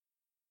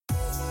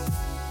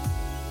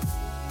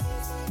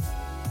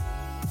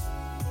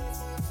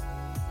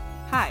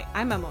Hi,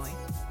 I'm Emily.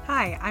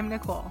 Hi, I'm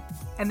Nicole,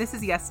 and this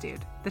is Yes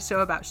Dude, the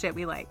show about shit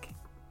we like.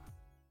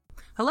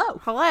 Hello.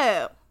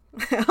 Hello.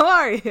 How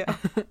are you?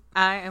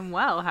 I am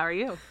well. How are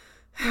you?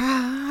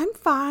 I'm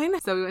fine.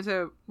 So we went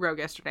to Rogue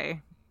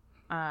yesterday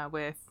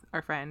with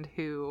our friend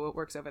who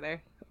works over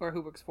there, or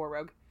who works for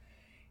Rogue,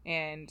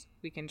 and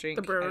we can drink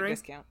The brewery? at a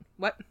discount.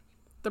 What?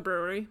 The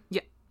brewery.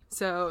 Yeah.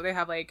 So they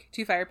have like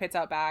 2 fire pits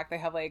out back. They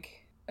have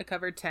like a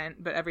covered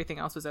tent, but everything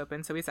else was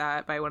open. So we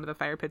sat by one of the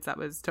fire pits that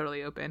was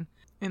totally open.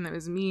 And it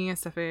was me,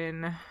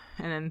 Stefan, and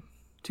then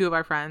 2 of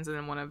our friends, and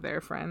then 1 of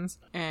their friends.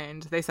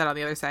 And they sat on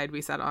the other side.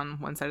 We sat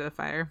on one side of the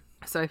fire.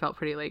 So I felt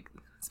pretty like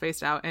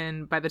spaced out.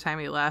 And by the time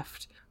we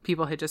left,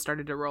 people had just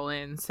started to roll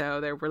in.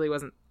 So there really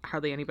wasn't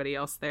hardly anybody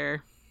else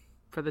there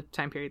for the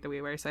time period that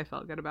we were. So I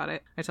felt good about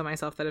it. I told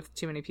myself that if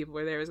too many people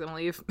were there, I was going to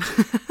leave.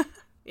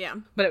 Yeah.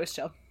 But it was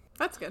chill.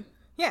 That's good.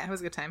 Yeah, it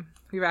was a good time.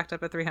 We racked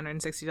up a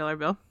 $360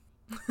 bill.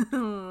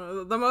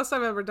 The most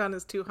I've ever done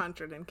is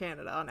 200 in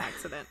Canada on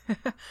accident.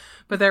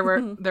 But there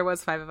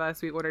was 5 of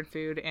us. We ordered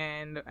food,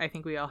 and I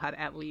think we all had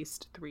at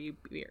least 3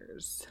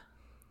 beers.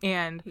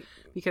 And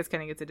because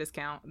Kenny gets a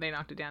discount, they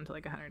knocked it down to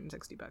like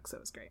 $160, so it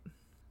was great.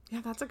 Yeah,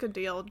 that's a good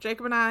deal.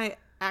 Jacob and I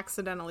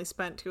accidentally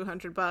spent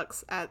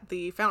 $200 at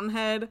the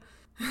Fountainhead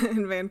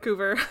in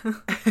Vancouver.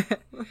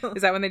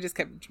 Is that when they just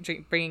kept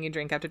bringing you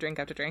drink after drink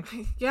after drink?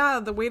 Yeah,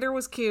 the waiter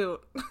was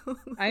cute.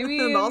 I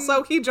mean, and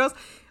also he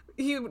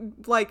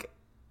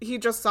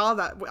just saw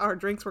that our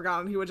drinks were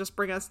gone, and he would just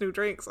bring us new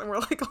drinks, and we're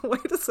like, oh,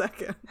 wait a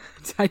second.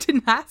 I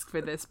didn't ask for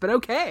this, but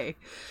okay.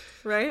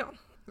 Right?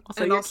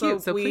 Also, and you're also,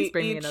 cute, so please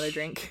bring me another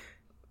drink.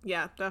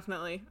 Yeah,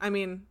 definitely. I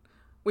mean,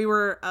 we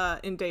were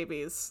in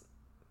Davies,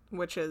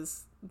 which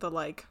is the,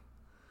 like,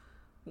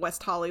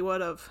 West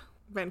Hollywood of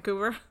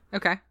Vancouver.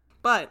 Okay.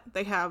 But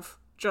they have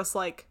just,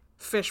 like,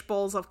 fish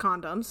bowls of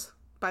condoms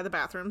by the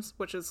bathrooms,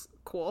 which is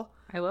cool.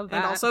 I love that.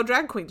 And also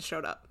drag queens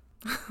showed up.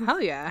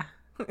 Hell yeah.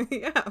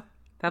 Yeah.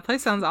 That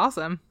place sounds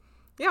awesome.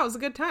 Yeah, it was a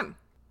good time.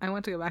 I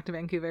want to go back to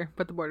Vancouver,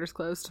 but the border's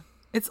closed.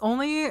 It's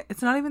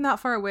not even that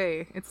far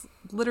away. It's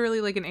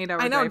literally like an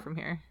 8-hour drive from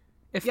here.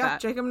 If yeah,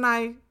 that. Jacob and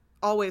I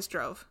always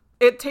drove.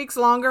 It takes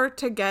longer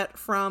to get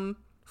from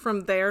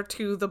there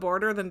to the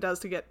border than it does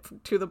to get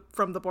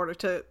from the border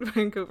to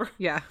Vancouver.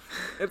 Yeah.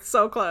 It's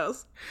so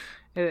close.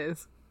 It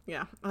is.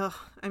 Yeah. Ugh,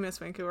 I miss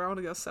Vancouver. I want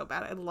to go so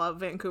bad. I love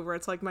Vancouver.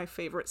 It's like my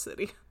favorite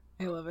city.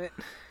 I love it.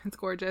 It's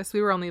gorgeous.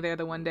 We were only there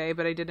the one day,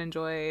 but I did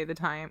enjoy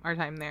our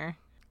time there.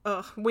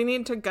 Ugh, we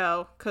need to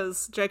go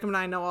because Jacob and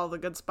I know all the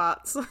good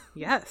spots.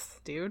 Yes,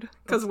 dude.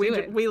 Because we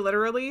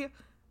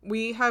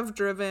have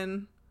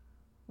driven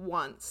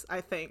once,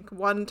 I think.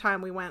 One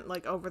time we went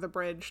like over the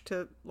bridge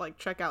to like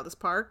check out this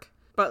park,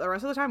 but the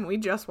rest of the time we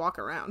just walk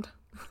around.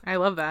 I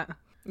love that.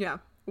 Yeah.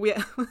 We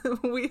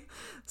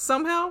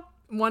somehow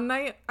one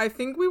night, I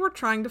think we were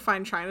trying to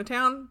find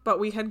Chinatown, but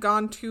we had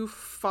gone too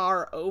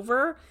far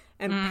over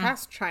and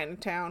past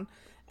Chinatown,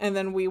 and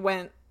then we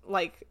went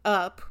like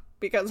up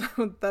because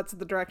that's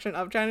the direction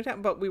of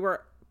Chinatown, but we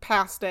were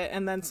past it,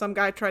 and then some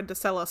guy tried to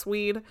sell us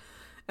weed,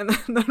 and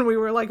then we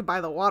were like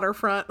by the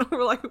waterfront.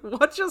 We're like,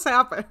 what just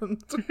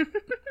happened?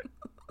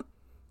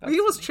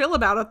 He was chill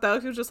about it though.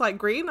 He was just like,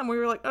 green, and we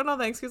were like, oh no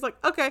thanks. He's like,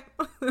 okay.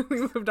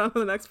 We moved on to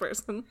the next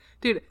person.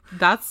 Dude,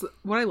 that's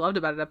what I loved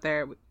about it up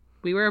there.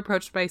 We were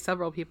approached by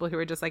several people who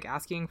were just like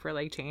asking for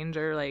like change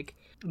or like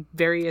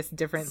various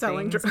different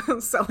things.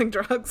 Selling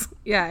drugs.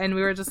 Yeah, and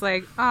we were just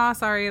like, oh,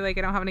 sorry, like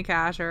I don't have any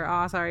cash, or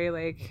oh, sorry,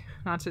 like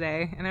not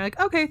today. And they're like,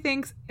 okay,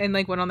 thanks, and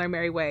like went on their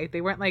merry way.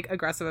 They weren't like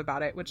aggressive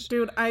about it, which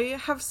Dude, I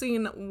have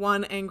seen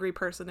one angry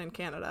person in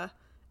Canada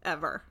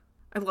ever.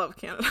 I love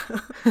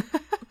Canada.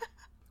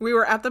 We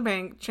were at the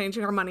bank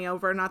changing our money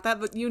over. Not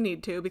that you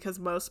need to, because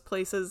most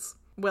places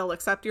will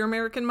accept your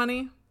American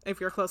money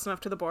if you're close enough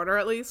to the border,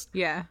 at least.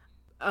 yeah.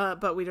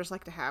 But we just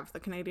like to have the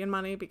Canadian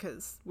money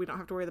because we don't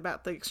have to worry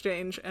about the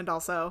exchange, and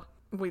also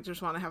we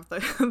just want to have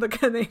the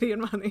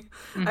Canadian money.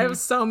 Mm-hmm. I have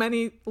so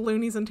many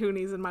loonies and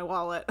toonies in my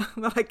wallet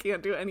that I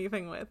can't do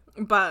anything with.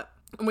 But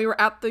we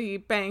were at the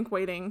bank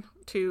waiting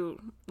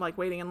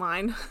in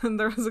line, and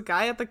there was a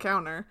guy at the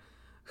counter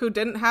who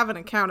didn't have an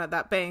account at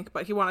that bank,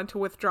 but he wanted to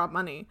withdraw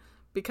money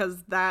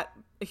because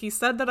he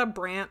said that a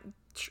branch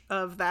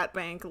of that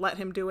bank let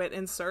him do it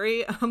in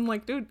Surrey. I'm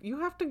like, dude,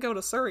 you have to go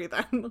to Surrey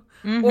then.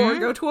 Mm-hmm. Or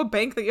go to a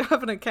bank that you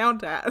have an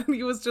account at. And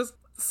he was just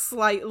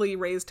slightly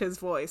raised his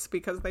voice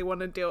because they want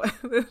to do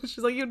it.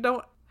 She's like, you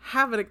don't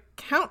have an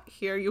account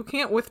here. You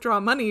can't withdraw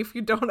money if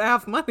you don't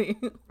have money.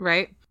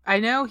 Right. I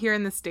know here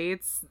in the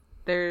States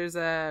there's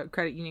a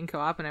credit union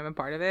co-op, and I'm a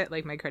part of it.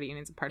 Like my credit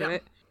union's a part of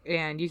it.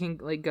 And you can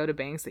like go to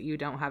banks that you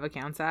don't have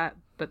accounts at,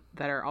 but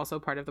that are also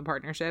part of the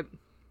partnership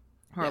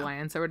or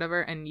alliance or whatever,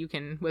 and you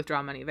can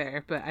withdraw money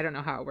there. But I don't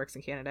know how it works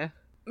in Canada.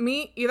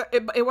 Me either.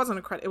 It wasn't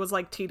a credit. It was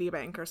like TD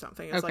Bank or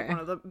something. It was like one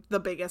of the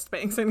biggest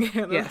banks in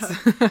Canada.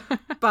 Yes.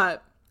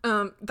 But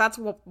that's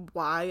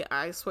why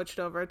I switched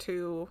over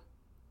to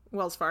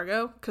Wells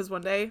Fargo, because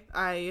one day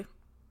I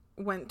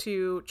went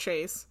to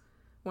Chase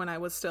when I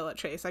was still at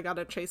Chase. I got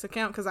a Chase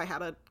account because I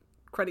had a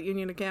credit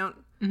union account.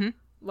 Mm-hmm.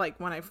 like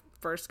when I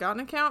first got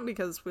an account,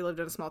 because we lived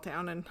in a small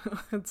town and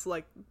it's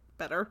like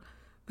better.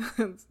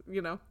 It's,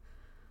 you know,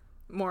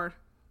 more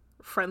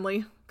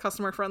friendly,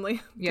 customer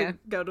friendly to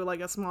go to like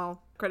a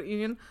small credit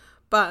union.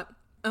 But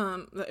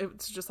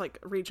it's just like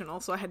regional,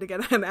 so I had to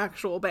get an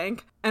actual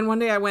bank. And one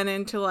day I went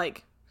in to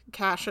like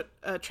cash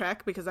a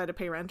check because I had to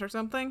pay rent or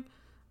something,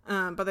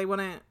 but they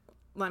wouldn't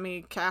let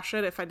me cash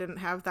it if I didn't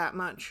have that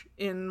much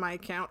in my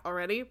account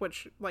already,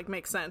 which like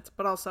makes sense.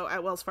 But also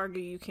at Wells Fargo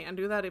you can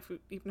do that even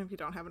if you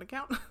don't have an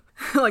account.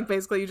 Like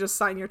basically you just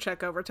sign your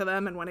check over to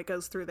them, and when it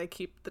goes through they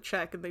keep the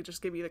check and they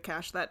just give you the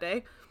cash that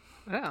day.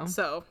 Oh.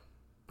 So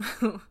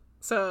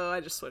I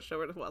just switched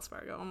over to Wells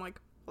Fargo. I'm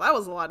like, well, that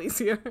was a lot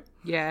easier.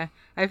 Yeah,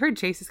 I've heard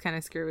Chase is kind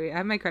of screwy. I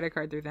have my credit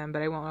card through them,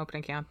 but I won't open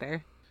an account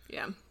there.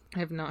 Yeah, I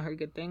have not heard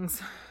good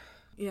things.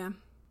 Yeah.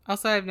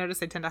 Also, I've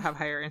noticed they tend to have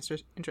higher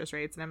interest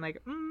rates, and I'm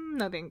like,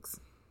 no thanks.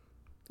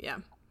 Yeah.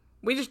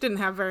 We just didn't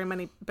have very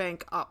many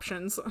bank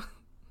options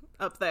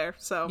up there,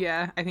 so.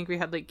 Yeah, I think we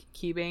had, like,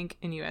 KeyBank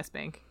and US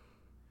Bank.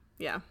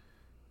 Yeah.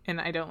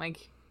 And I don't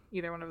like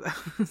either one of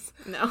those.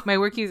 No. My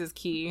work uses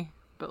Key,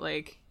 but,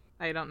 like,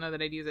 I don't know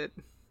that I'd use it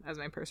as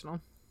my personal.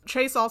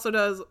 Chase also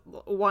does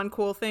one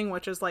cool thing,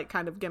 which is, like,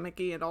 kind of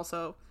gimmicky and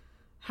also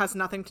has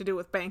nothing to do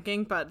with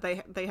banking, but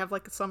they have,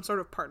 like, some sort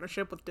of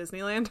partnership with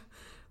Disneyland.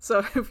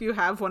 So if you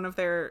have one of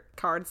their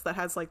cards that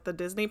has, like, the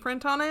Disney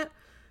print on it,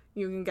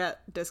 you can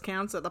get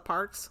discounts at the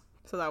parks.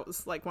 So that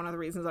was, like, one of the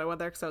reasons I went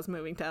there, because I was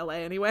moving to LA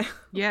anyway.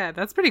 Yeah,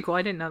 that's pretty cool.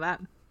 I didn't know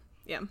that.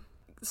 Yeah.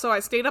 So I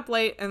stayed up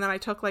late, and then I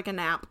took, like, a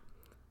nap.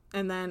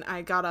 And then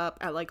I got up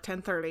at, like,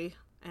 10:30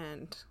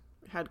 and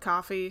had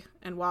coffee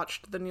and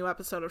watched the new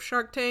episode of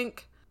Shark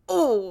Tank.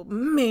 Oh,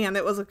 man,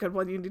 it was a good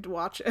one. You need to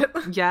watch it.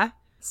 Yeah?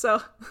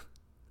 So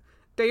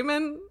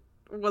Damon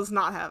was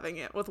not having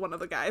it with one of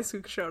the guys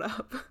who showed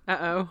up.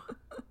 Uh-oh.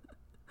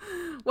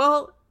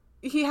 Well,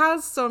 he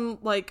has some,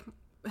 like,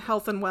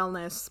 health and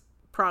wellness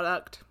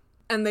product,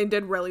 and they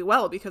did really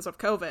well because of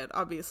COVID,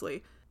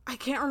 obviously. I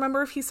can't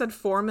remember if he said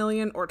 4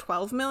 million or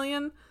 12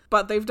 million,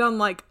 but they've done,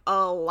 like,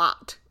 a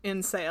lot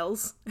in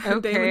sales.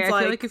 Okay, Damon's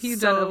I feel like if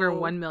you've done over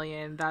 1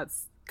 million,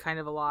 that's kind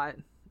of a lot.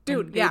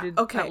 Dude, yeah,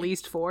 okay. At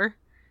least 4?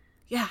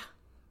 Yeah,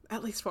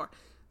 at least 4.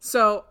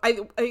 So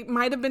it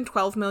might have been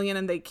 12 million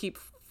and they keep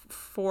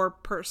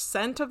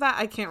 4% of that.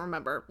 I can't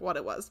remember what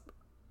it was.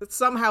 But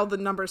somehow the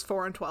numbers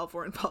 4 and 12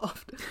 were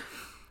involved.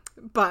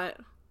 But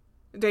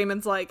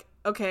Damon's like,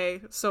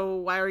 okay, so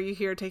why are you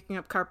here taking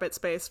up carpet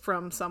space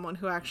from someone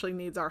who actually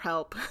needs our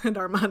help and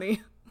our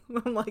money?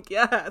 I'm like,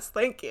 yes,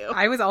 thank you.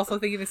 I was also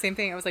thinking the same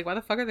thing. I was like, why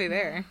the fuck are they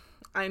there?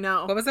 I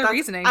know. What was their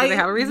reasoning? Did they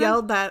have a reason?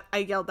 I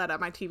yelled that at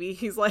my TV.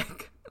 He's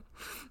like,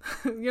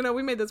 you know,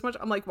 we made this much.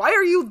 I'm like, why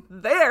are you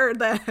there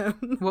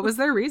then? What was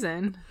their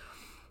reason?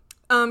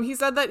 He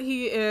said that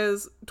he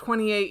is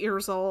 28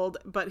 years old,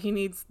 but he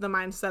needs the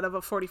mindset of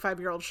a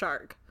 45-year-old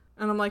shark.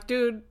 And I'm like,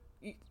 dude,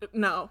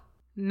 no.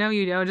 No,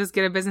 you don't. Just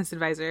get a business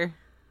advisor.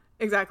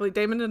 Exactly.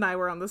 Damon and I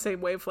were on the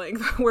same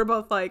wavelength. We're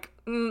both like,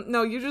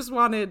 no, you just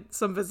wanted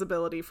some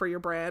visibility for your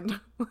brand.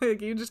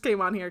 Like, you just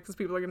came on here because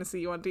people are going to see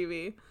you on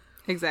TV.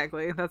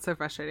 Exactly. That's so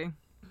frustrating.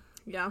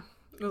 Yeah.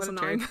 It was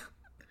annoying.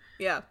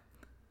 Yeah.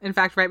 In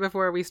fact, right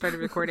before we started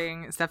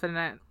recording, Stefan and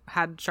I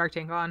had Shark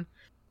Tank on.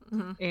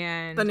 Mm-hmm.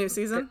 And the new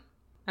season?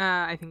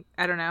 I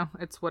don't know.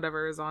 It's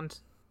whatever is on.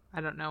 I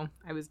don't know.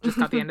 I was just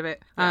got the end of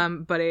it. Yeah.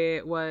 But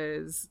it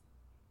was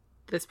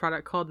this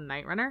product called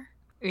Night Runner.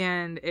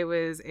 And it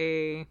was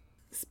a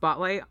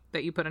spotlight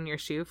that you put on your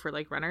shoe for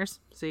like runners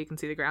so you can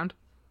see the ground.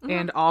 Mm-hmm.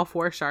 And all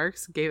 4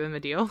 sharks gave him a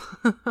deal.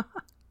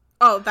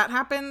 Oh, that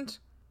happened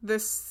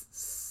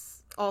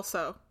this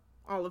also.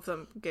 All of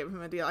them gave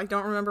him a deal. I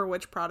don't remember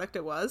which product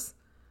it was,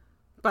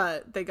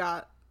 but they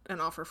got an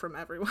offer from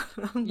everyone.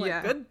 I'm like,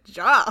 yeah. Good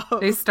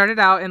job. They started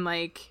out in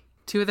like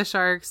 2 of the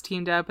sharks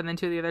teamed up, and then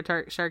 2 of the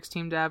other sharks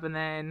teamed up, and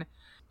then,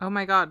 oh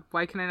my god,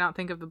 why can I not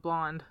think of the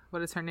blonde?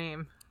 What is her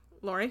name?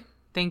 Lori?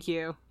 Thank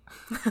you.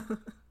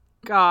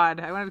 God,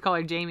 I wanted to call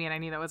her Jamie, and I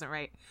knew that wasn't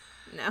right.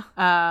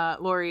 No.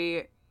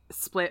 Lori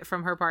split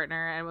from her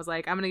partner and was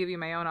like, I'm gonna give you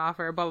my own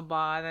offer, blah blah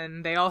blah. And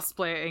then they all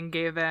split and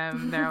gave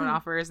them their own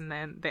offers, and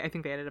then I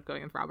think they ended up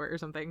going with Robert or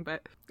something.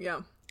 But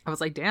yeah, I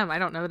was like, damn, I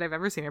don't know that I've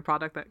ever seen a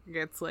product that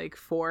gets like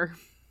 4.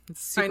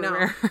 It's super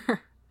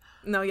rare.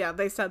 No, yeah,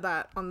 they said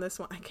that on this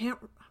one. I can't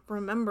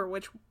remember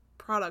which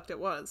product it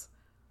was.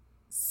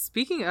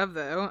 Speaking of,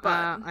 though,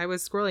 I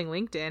was scrolling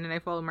LinkedIn, and I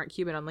follow Mark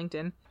Cuban on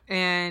LinkedIn,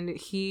 and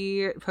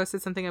he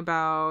posted something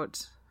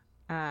about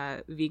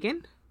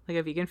vegan, like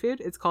a vegan food.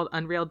 It's called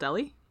Unreal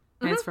Deli,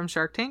 and it's from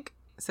Shark Tank.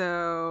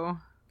 So,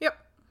 yep.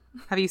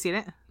 Have you seen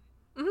it?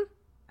 Mm-hmm.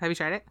 Have you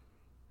tried it?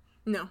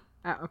 No.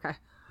 Oh, okay.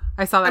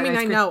 I saw that. I mean,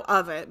 I know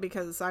of it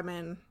because I'm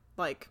in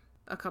like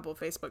a couple of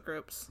Facebook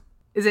groups.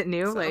 Is it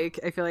new? So, like,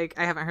 I feel like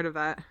I haven't heard of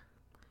that.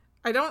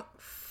 I don't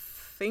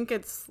think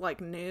it's like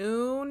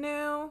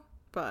new,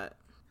 but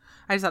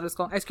I just thought it was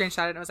cool. I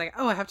screenshot it and I was like,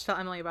 oh, I have to tell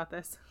Emily about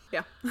this.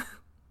 Yeah.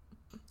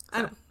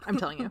 So, I'm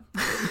telling you.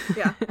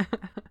 Yeah.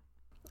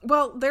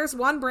 Well, there's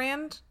one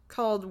brand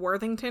called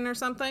Worthington or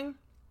something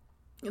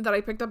that I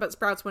picked up at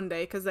Sprouts one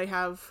day because they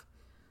have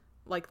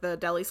like the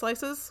deli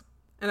slices,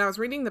 and I was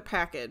reading the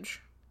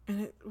package, and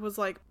it was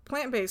like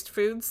plant-based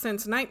foods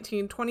since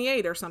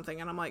 1928 or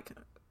something, and I'm like,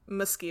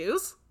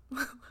 Mescues?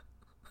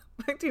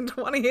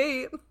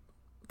 1928?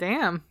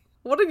 Damn.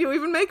 What did you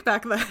even make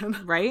back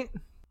then? Right?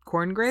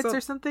 Corn grits So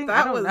or something?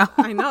 That I don't was, know.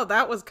 I know,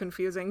 that was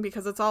confusing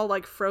because it's all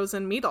like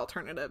frozen meat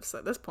alternatives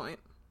at this point.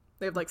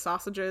 They have like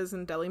sausages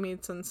and deli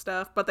meats and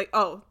stuff, but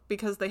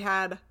because they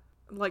had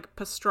like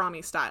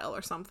pastrami style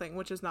or something,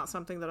 which is not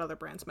something that other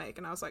brands make.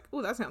 And I was like,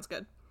 ooh, that sounds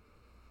good.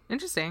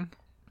 Interesting.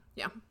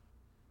 Yeah.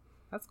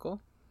 That's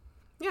cool.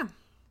 Yeah.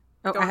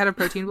 Oh, I had a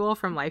protein bowl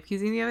from Life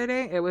Cuisine the other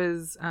day. It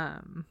was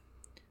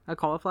a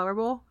cauliflower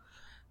bowl.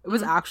 It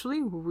was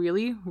actually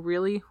really,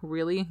 really,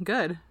 really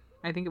good.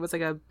 I think it was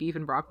like a beef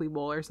and broccoli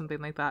bowl or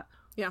something like that.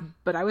 Yeah.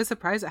 But I was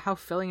surprised at how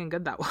filling and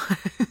good that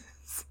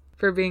was.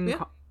 For being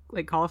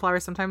like cauliflower.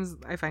 Sometimes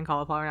I find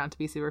cauliflower not to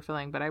be super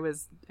filling, but I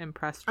was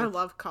impressed with... I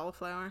love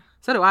cauliflower.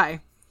 So do I.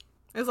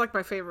 It's like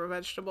my favorite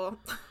vegetable.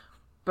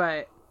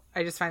 But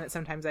I just find that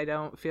sometimes I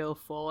don't feel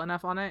full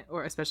enough on it,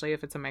 or especially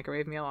if it's a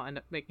microwave meal, I'll end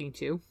up making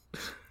 2.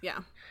 Yeah.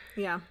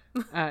 Yeah.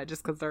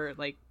 Just because they're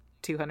like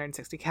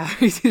 260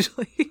 calories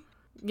usually.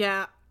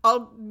 Yeah.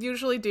 I'll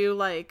usually do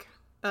like,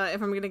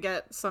 if I'm going to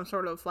get some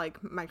sort of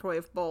like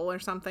microwave bowl or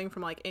something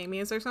from like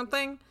Amy's or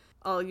something,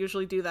 I'll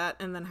usually do that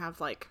and then have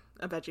like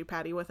a veggie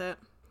patty with it.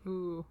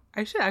 Ooh,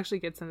 I should actually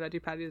get some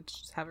veggie patties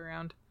to just have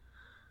around.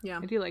 Yeah.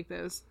 I do like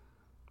those.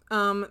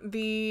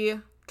 The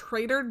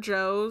Trader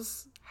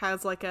Joe's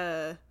has like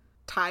a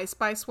Thai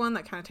spice one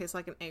that kind of tastes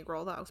like an egg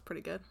roll. That was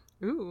pretty good.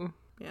 Ooh.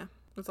 Yeah.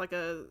 It's like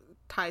a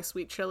Thai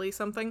sweet chili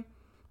something.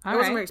 All it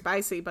wasn't right. very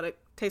spicy, but it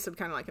tasted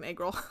kind of like an egg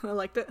roll. I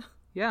liked it.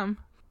 Yum.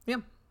 Yeah.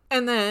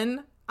 And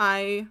then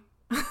I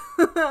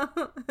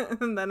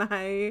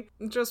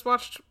just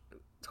watched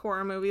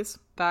horror movies.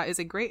 That is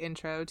a great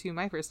intro to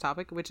my first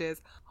topic, which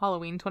is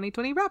Halloween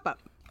 2020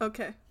 wrap-up.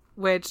 Okay.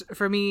 Which,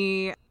 for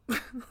me,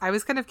 I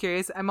was kind of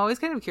curious. I'm always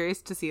kind of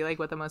curious to see, like,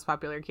 what the most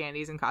popular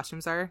candies and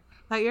costumes are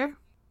that year.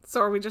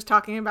 So are we just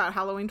talking about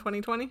Halloween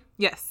 2020?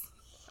 Yes.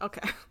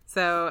 Okay.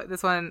 So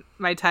this one,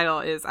 my title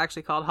is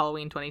actually called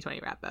Halloween 2020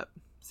 Wrap-Up.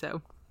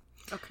 So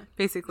Okay.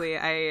 basically,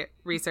 I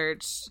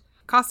researched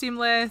costume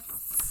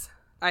lists.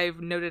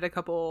 I've noted a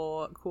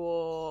couple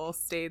cool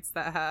states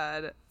that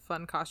had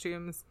fun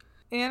costumes.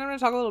 And I'm going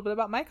to talk a little bit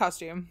about my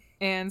costume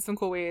and some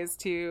cool ways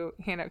to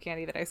hand out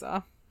candy that I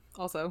saw.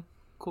 Also,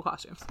 cool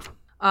costumes.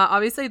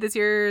 Obviously, this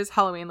year's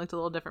Halloween looked a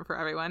little different for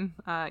everyone.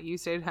 You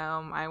stayed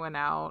home. I went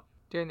out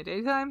during the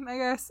daytime, I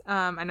guess.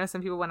 I know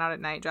some people went out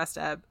at night dressed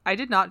up. I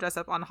did not dress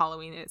up on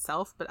Halloween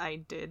itself, but I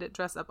did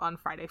dress up on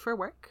Friday for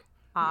work.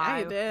 Yeah,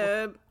 you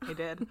did. I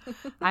did.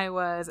 I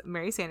was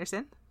Mary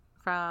Sanderson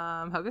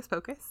from Hocus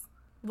Pocus.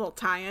 Little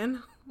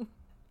tie-in.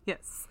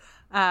 Yes.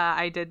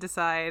 I did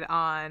decide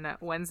on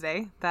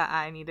Wednesday that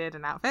I needed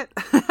an outfit.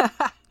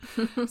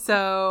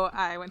 So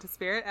I went to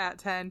Spirit at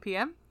 10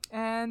 p.m.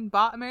 and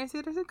bought a Mary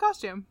Sanderson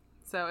costume.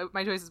 So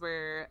my choices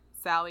were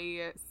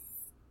Sally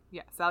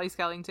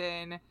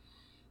Skellington,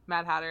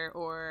 Mad Hatter,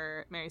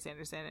 or Mary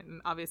Sanderson.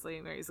 And obviously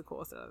Mary's the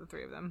coolest out of the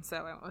 3 of them, so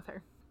I went with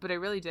her. But I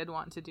really did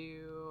want to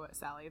do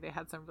Sally. They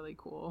had some really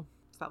cool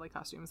Sally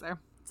costumes there.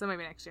 So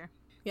maybe next year.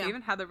 Yeah. They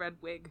even had the red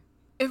wig.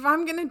 If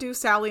I'm gonna do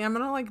Sally, I'm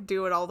gonna like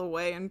do it all the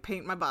way and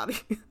paint my body.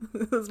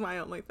 This is my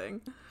only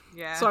thing.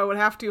 Yeah. So I would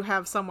have to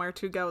have somewhere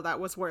to go that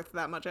was worth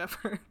that much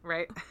effort.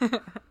 Right.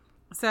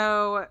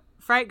 So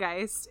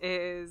Frightgeist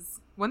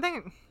is one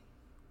thing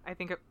I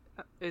think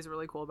is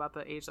really cool about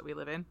the age that we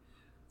live in,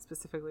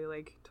 specifically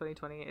like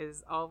 2020,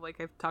 is all,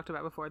 like I've talked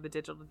about before, the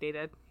digital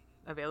data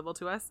available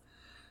to us.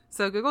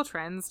 So Google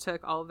Trends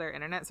took all of their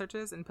internet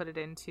searches and put it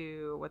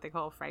into what they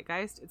call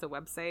Frightgeist. It's a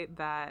website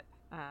that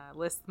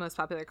lists the most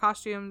popular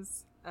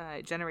costumes.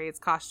 It generates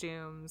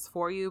costumes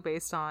for you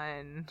based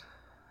on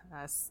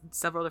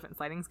several different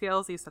sliding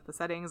scales. You set the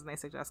settings and they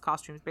suggest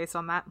costumes based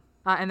on that.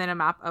 And then a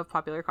map of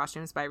popular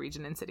costumes by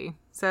region and city.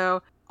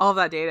 So all of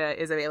that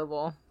data is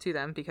available to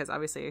them because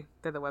obviously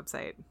they're the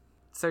website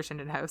search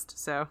engine host.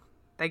 So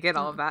they get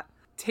all of that.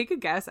 Take a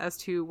guess as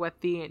to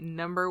what the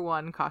number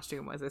 1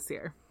 costume was this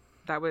year.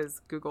 That was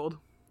Googled.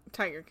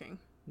 Tiger King.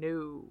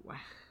 No.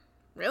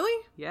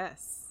 Really?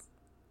 Yes.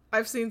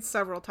 I've seen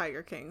several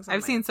Tiger Kings.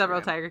 I've seen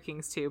several Tiger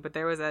Kings too, but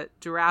there was a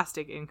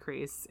drastic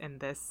increase in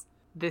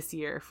this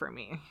year for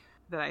me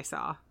that I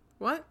saw.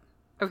 What?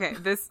 Okay,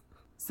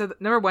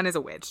 number 1 is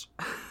a witch.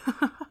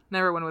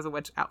 Number 1 was a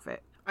witch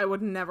outfit. I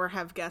would never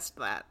have guessed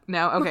that.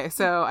 No, okay,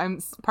 so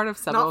I'm part of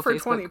several Not for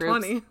Facebook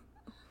 2020 groups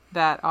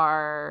that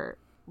are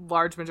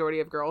large majority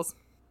of girls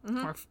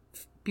or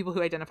people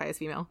who identify as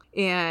female.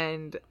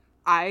 And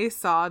I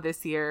saw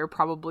this year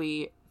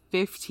probably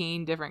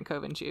 15 different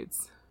Coven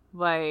shoots.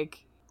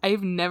 Like,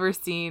 I've never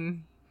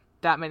seen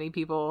that many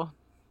people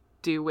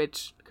do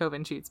witch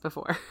Coven shoots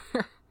before.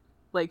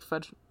 like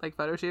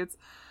photo shoots.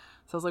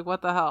 So I was like,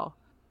 what the hell?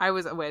 I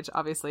was a witch,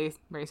 obviously,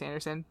 Mary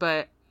Sanderson,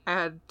 but I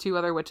had 2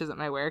 other witches at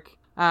my work.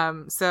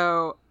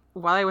 So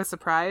while I was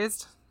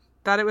surprised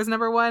that it was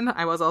number 1,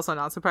 I was also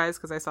not surprised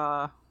because I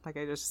saw, like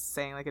I just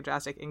saying, like a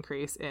drastic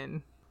increase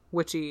in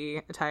witchy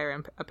attire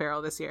and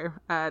apparel this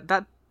year.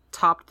 That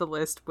topped the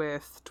list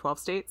with 12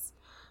 states.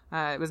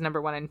 It was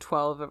number 1 in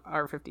 12 of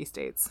our 50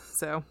 states.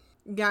 So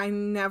yeah, I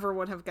never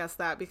would have guessed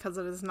that because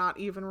it is not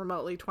even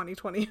remotely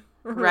 2020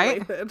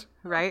 related.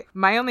 Right.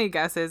 My only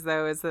guess is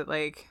that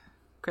like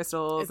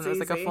crystals and it was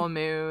like a full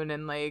moon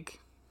and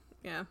like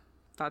yeah,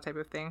 that type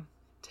of thing.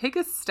 Take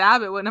a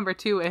stab at what number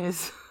 2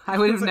 is. I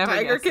would have never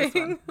Tiger guessed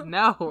King? this one.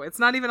 No, it's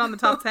not even on the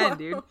top 10,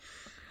 dude.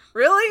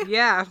 Really?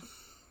 Yeah.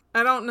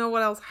 I don't know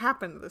what else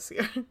happened this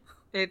year.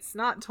 It's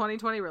not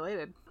 2020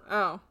 related.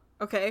 Oh,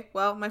 okay.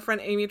 Well, my friend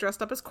Amy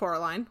dressed up as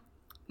Coraline.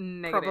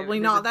 Negative. Probably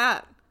There's not a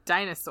that.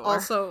 Dinosaur.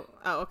 Also,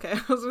 oh, okay.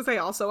 I was going to say,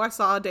 also, I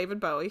saw David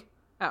Bowie.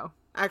 Oh.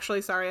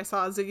 Actually, sorry, I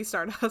saw Ziggy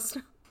Stardust.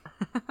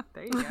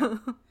 There you go.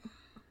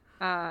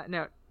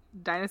 No,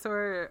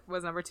 Dinosaur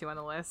was number 2 on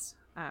the list.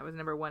 It was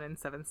number 1 in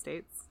 7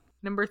 states.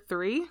 Number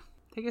 3,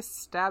 take a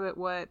stab at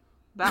what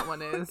that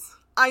one is.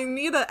 I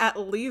need at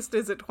least,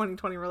 is it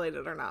 2020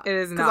 related or not? It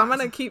is not. Because I'm going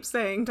to keep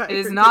saying Tiger It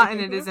is King. not,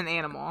 and it is an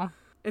animal.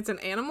 It's an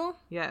animal?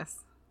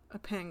 Yes. A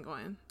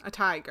penguin. A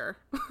tiger.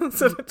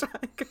 Is it a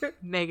tiger?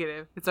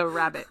 Negative. It's a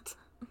rabbit.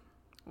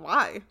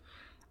 Why?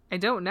 I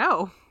don't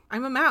know.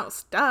 I'm a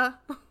mouse. Duh.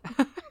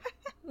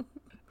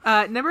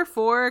 Number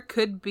 4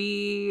 could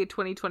be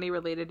 2020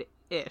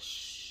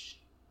 related-ish.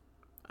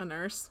 A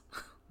nurse?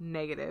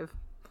 Negative.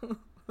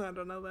 I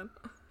don't know then.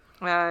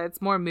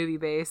 It's more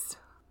movie-based.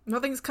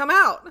 Nothing's come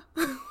out.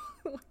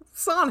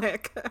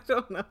 Sonic. I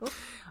don't know.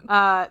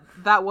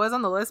 That was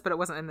on the list, but it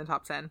wasn't in the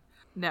top 10.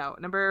 No,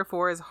 number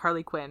 4 is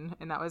Harley Quinn,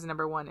 and that was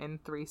number 1 in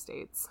 3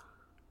 states.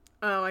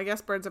 Oh, I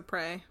guess Birds of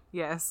Prey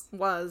Yes.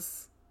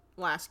 was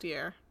last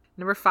year.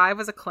 Number 5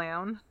 was a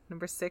clown.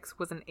 Number 6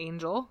 was an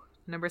angel.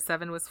 Number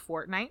 7 was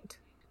Fortnite.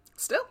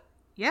 Still?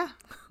 Yeah.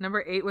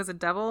 Number 8 was a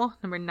devil.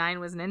 Number 9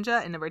 was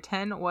ninja. And number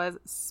 10 was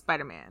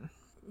Spider-Man.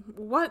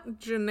 What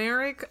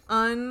generic,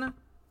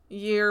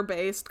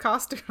 un-year-based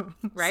costumes?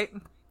 Right?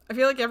 I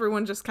feel like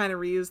everyone just kind of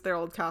reused their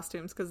old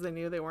costumes because they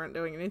knew they weren't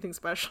doing anything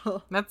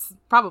special. That's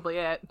probably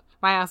it.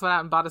 My ass went out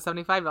and bought a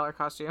 $75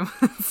 costume.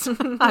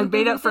 I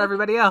made up for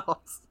everybody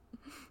else.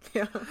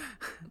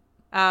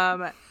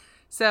 Yeah.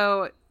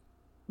 So,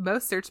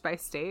 most searched by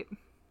state.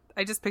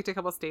 I just picked a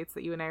couple states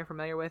that you and I are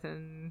familiar with,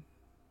 and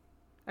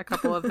a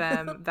couple of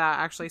them that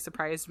actually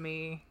surprised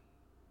me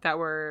that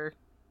were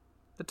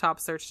the top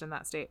searched in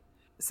that state.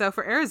 So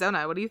for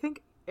Arizona, what do you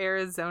think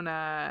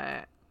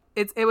Arizona...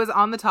 It was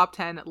on the top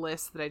 10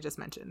 list that I just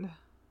mentioned.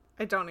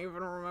 I don't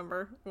even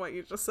remember what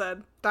you just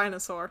said.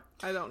 Dinosaur.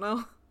 I don't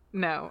know.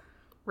 No.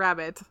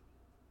 Rabbit.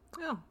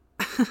 Oh.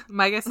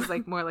 My guess is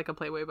like more like a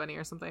Playboy bunny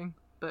or something.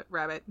 But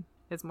rabbit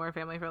is more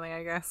family friendly,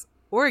 I guess.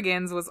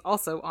 Oregon's was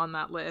also on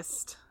that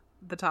list.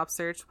 The top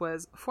search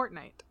was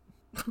Fortnite.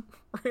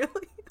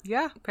 Really?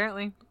 Yeah,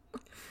 apparently.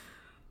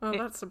 Oh,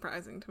 that's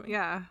surprising to me.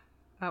 Yeah.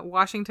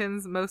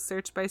 Washington's most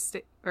searched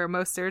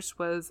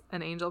was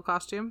an angel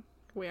costume.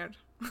 Weird.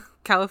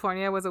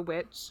 California was a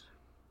witch.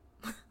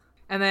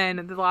 And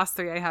then the last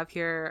 3 I have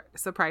here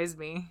surprised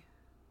me.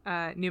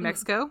 New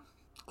Mexico,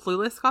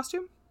 Clueless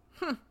costume.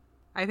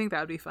 I think that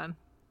would be fun.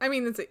 I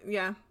mean,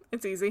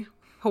 it's easy.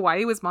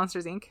 Hawaii was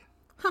Monsters, Inc.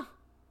 Huh.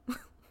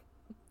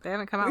 They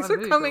haven't come out These with a are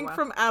movie coming for a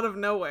while. from out of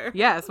nowhere.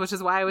 Yes, which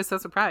is why I was so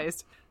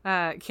surprised.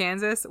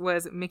 Kansas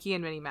was Mickey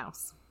and Minnie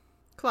Mouse.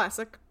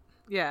 Classic.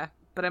 Yeah,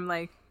 but I'm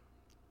like,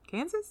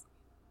 Kansas?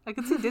 I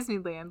could see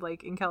Disneyland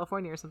like in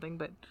California or something,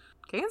 but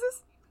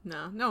Kansas?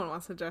 No one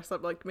wants to dress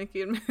up like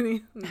Mickey and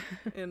Minnie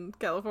in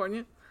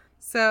California.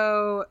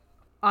 So,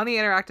 on the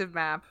interactive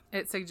map,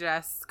 it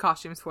suggests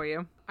costumes for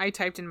you. I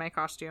typed in my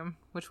costume,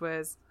 which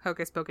was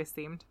Hocus Pocus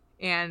themed.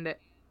 And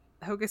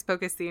Hocus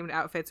Pocus themed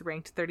outfits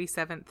ranked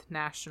 37th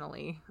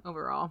nationally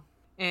overall.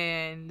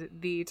 And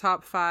the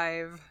top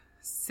 5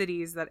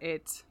 cities that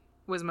it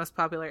was most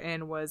popular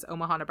in was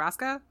Omaha,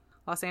 Nebraska,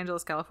 Los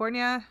Angeles,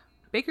 California,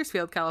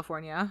 Bakersfield,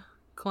 California,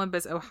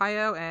 Columbus,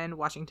 Ohio, and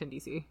Washington,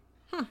 D.C.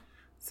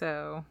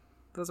 So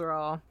those are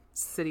all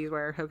cities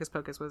where Hocus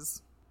Pocus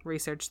was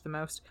researched the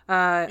most.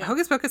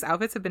 Hocus Pocus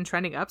outfits have been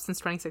trending up since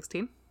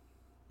 2016.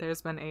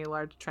 There's been a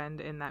large trend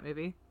in that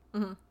movie.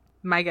 Mm-hmm.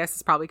 My guess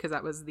is probably because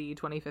that was the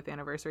 25th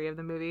anniversary of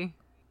the movie.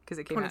 Because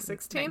it came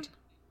 2016? out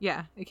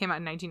yeah, it came out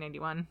in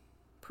 1991.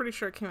 Pretty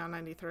sure it came out in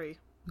 93.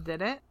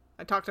 Did it?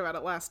 I talked about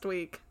it last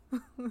week.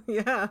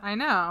 Yeah. I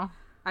know.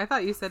 I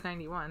thought you said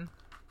 91.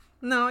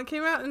 No, it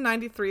came out in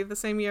 93, the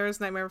same year as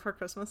Nightmare Before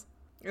Christmas.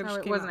 It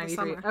was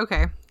 93.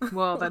 Okay.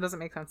 Well, that doesn't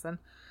make sense then.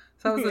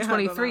 So that was the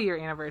 23-year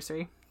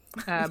anniversary.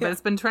 But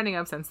it's been trending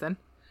up since then.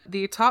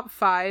 The top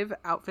 5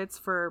 outfits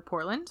for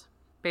Portland,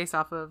 based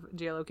off of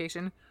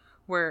geolocation,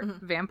 were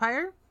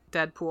Vampire,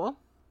 Deadpool,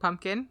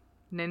 Pumpkin,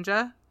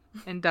 Ninja,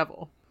 and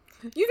Devil.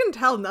 You can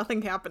tell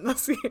nothing happened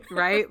this year.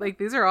 Right? Like,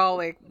 these are all,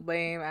 like,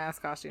 lame-ass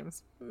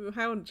costumes.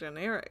 How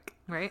generic.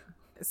 Right?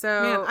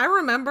 So... Man, I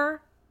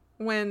remember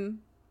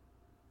when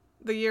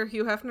the year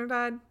Hugh Hefner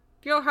died.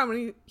 Do you know how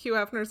many Hugh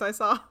Hefners I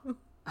saw?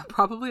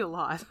 Probably a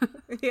lot.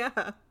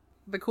 Yeah.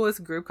 The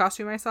coolest group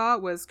costume I saw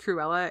was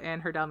Cruella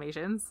and her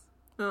Dalmatians.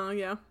 Oh,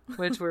 yeah.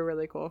 Which were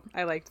really cool.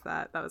 I liked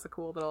that. That was a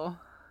cool little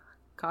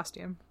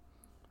costume.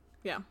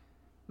 Yeah.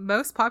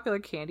 Most popular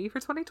candy for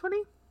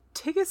 2020?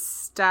 Take a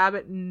stab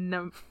at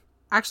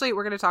Actually,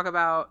 we're going to talk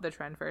about the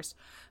trend first.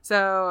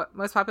 So,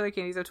 most popular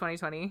candies of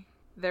 2020.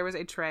 There was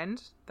a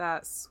trend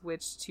that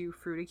switched to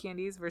fruity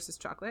candies versus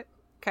chocolate.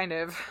 Kind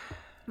of.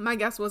 My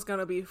guess was going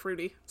to be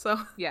fruity,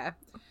 so. Yeah.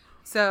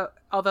 So,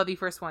 although the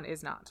first one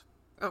is not.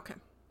 Okay.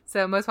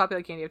 So, most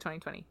popular candy of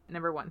 2020.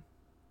 Number 1.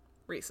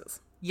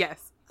 Reese's.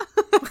 Yes.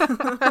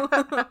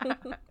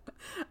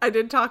 I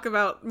did talk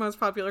about most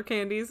popular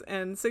candies,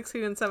 and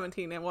 16 and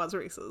 17 it was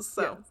Reese's,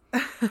 so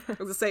Yes. it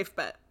was a safe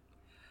bet.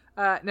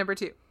 Number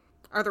 2.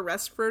 Are the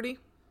rest fruity?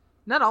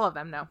 Not all of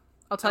them, no.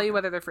 I'll tell you Okay.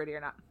 whether they're fruity or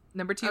not.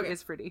 Number 2 Okay.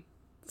 is fruity.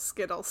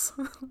 Skittles.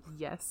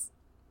 Yes.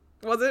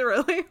 Was it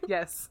really?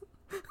 Yes.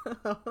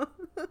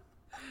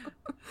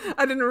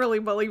 I didn't really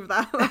believe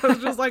that. I was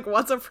just like,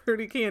 what's a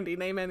fruity candy?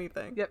 Name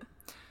anything.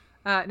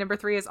 Yep. Number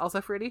 3 is also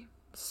fruity.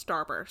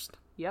 Starburst.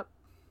 Yep.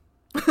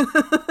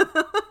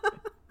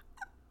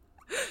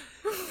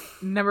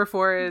 Number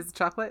 4 is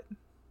chocolate.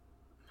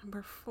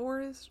 Number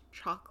 4 is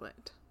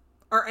chocolate.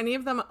 Are any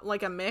of them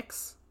like a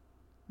mix?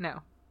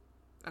 No.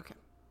 Okay.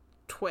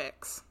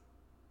 Twix.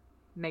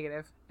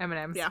 Negative.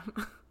 M&M's. Yeah.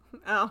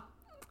 Oh.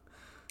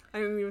 I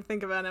didn't even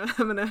think about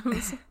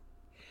M&M's.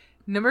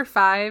 Number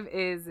 5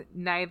 is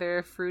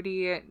neither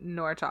fruity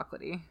nor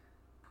chocolatey.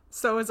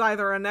 So it's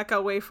either a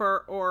Necco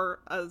wafer or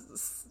a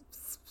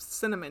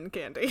cinnamon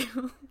candy.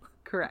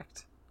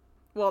 Correct.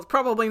 Well, it's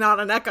probably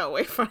not a Necco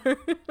wafer.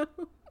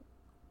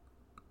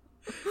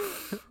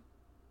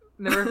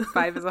 Number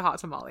 5 is a hot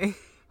tamale.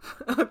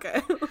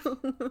 Okay.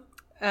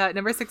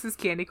 Number 6 is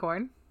candy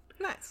corn.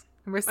 Nice.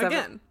 Number 7.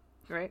 Again.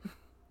 Right.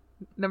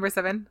 Number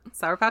 7,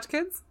 Sour Patch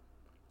Kids.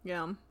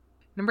 Yum.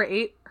 Number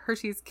 8,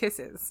 Hershey's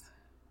Kisses.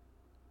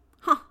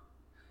 Huh.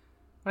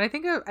 When I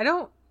think of, I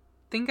don't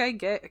think I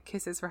get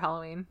Kisses for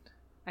Halloween.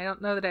 I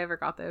don't know that I ever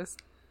got those.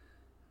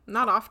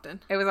 Not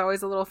often. It was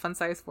always a little fun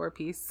size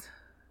 4-piece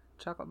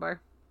chocolate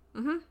bar.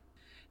 Mm-hmm.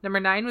 Number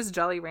 9 was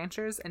Jolly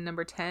Ranchers, and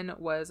number 10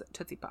 was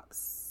Tootsie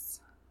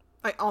Pops.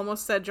 I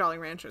almost said Jolly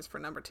Ranchers for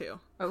number 2.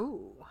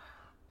 Oh.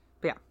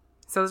 But yeah.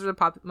 So those are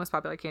the most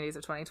popular candies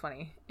of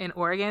 2020. In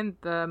Oregon,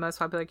 the most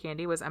popular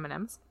candy was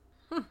M&M's.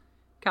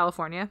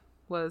 California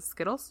was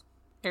Skittles.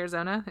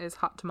 Arizona is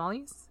Hot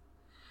Tamales.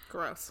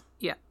 Gross.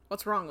 Yeah.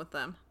 What's wrong with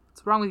them?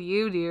 What's wrong with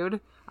you, dude?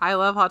 I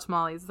love Hot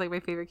Tamales. It's like my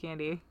favorite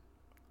candy.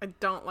 I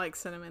don't like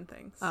cinnamon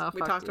things. Oh,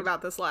 we fuck talked you.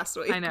 about this last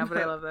week. I know, but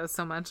I love those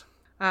so much.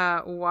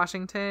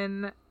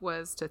 Washington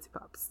was Tootsie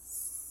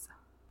Pops.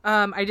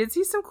 I did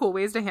see some cool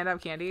ways to hand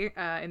out candy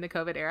in the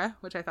COVID era,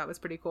 which I thought was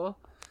pretty cool.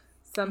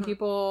 Some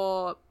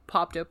people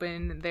popped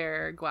open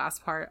their glass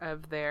part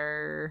of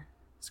their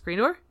screen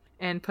door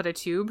and put a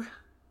tube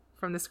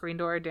from the screen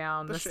door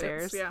down the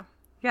stairs. Yeah.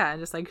 Yeah, and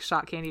just like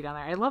shot candy down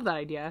there. I love that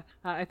idea.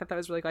 I thought that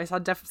was really cool. I saw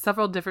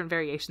several different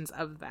variations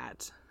of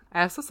that.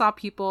 I also saw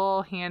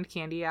people hand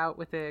candy out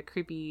with a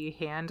creepy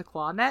hand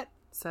claw net.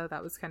 So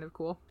that was kind of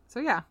cool. So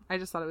yeah, I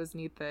just thought it was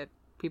neat that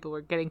people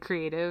were getting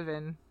creative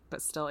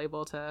but still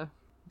able to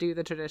do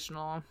the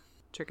traditional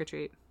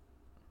trick-or-treat,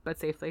 but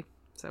safely.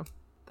 So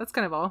that's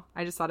kind of all.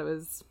 I just thought it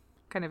was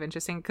kind of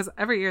interesting because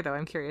every year though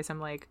I'm curious. I'm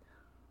like,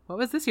 what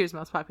was this year's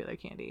most popular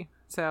candy?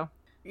 So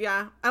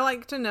Yeah, I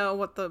like to know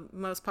what the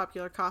most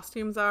popular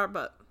costumes are,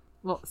 but...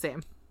 well,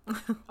 same.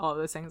 All of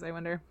those things, I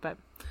wonder. But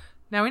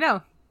now we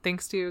know,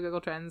 thanks to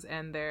Google Trends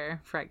and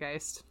their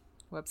Frightgeist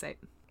website.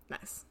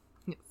 Nice.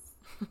 Yes.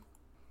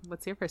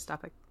 What's your first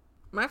topic?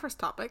 My first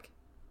topic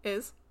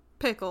is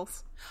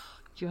pickles.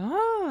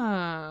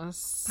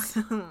 Yes.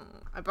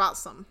 I bought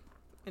some.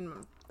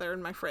 They're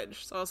in my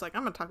fridge, so I was like,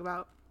 I'm going to talk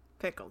about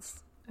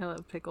pickles. I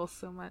love pickles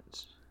so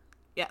much.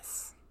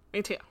 Yes,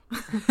 me too.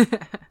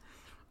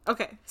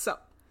 Okay, so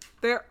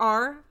there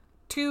are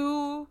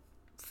 2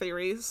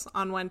 theories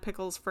on when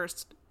pickles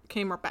first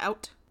came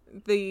about.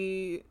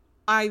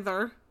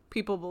 Either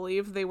people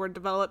believe they were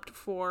developed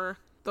for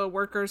the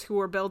workers who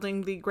were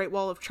building the Great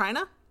Wall of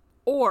China,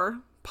 or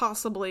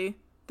possibly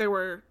they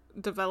were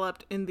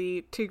developed in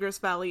the Tigris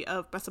Valley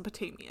of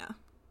Mesopotamia.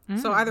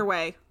 So either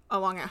way, a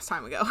long ass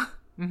time ago.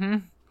 Mm-hmm.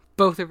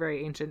 Both are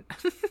very ancient.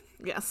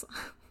 Yes.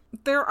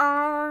 There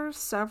are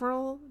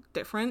several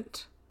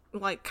different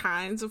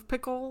kinds of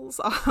pickles.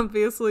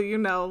 Obviously,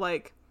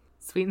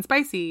 Sweet and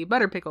spicy,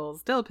 butter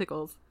pickles, dill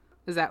pickles.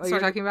 Is that what you're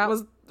talking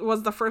about?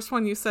 Was the first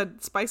one you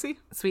said spicy?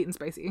 Sweet and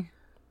spicy.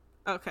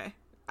 Okay.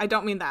 I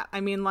don't mean that.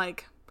 I mean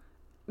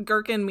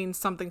gherkin means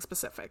something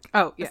specific.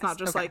 Oh, yes. It's not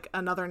just okay.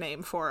 another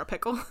name for a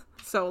pickle.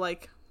 So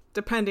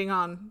depending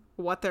on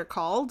what they're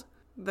called,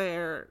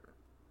 they're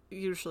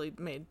usually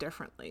made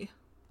differently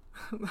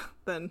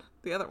than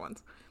the other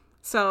ones.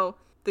 So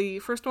the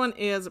first one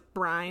is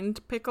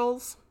brined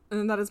pickles,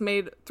 and that is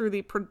made through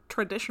the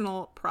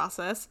traditional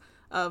process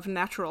of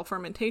natural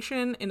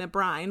fermentation in a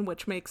brine,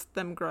 which makes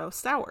them grow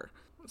sour.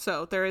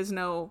 So there is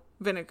no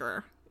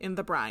vinegar in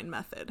the brine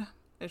method.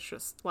 It's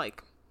just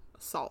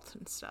salt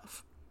and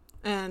stuff.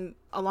 And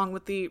along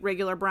with the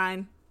regular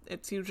brine,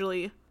 it's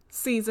usually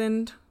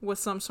seasoned with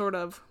some sort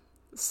of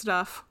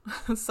stuff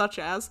such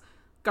as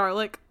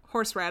garlic,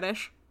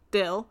 horseradish,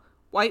 dill,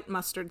 white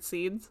mustard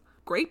seeds,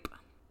 grape,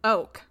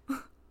 oak,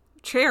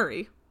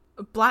 cherry,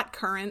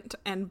 blackcurrant,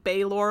 and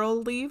bay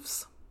laurel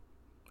leaves.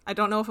 I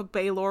don't know if a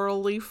bay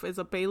laurel leaf is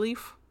a bay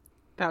leaf.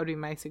 That would be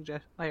my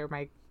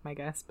my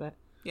guess, but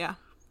Yeah,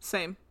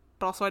 same.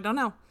 But also I don't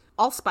know.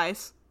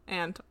 Allspice,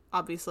 and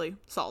obviously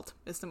salt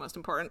is the most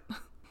important.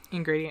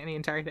 ingredient in the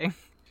entire thing.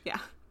 Yeah.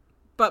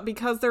 But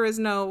because there is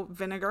no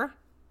vinegar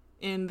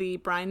in the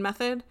brine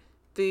method,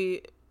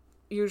 the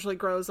usually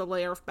grows a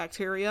layer of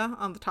bacteria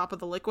on the top of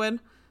the liquid,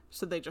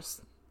 so they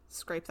just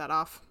scrape that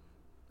off,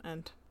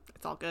 and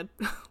it's all good.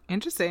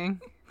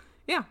 Interesting.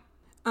 Yeah.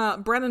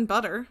 Bread and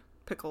butter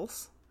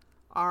pickles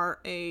are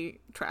a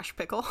trash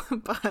pickle,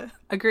 but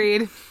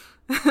Agreed.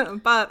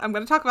 but I'm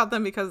going to talk about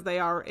them because they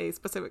are a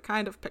specific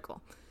kind of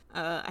pickle.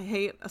 I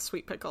hate a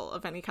sweet pickle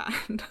of any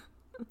kind.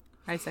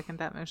 I second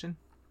that motion.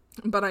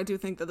 But I do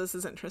think that this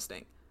is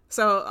interesting.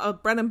 So a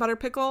bread and butter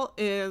pickle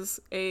is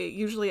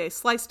usually a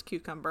sliced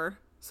cucumber.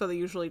 So they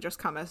usually just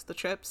come as the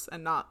chips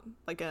and not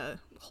like a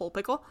whole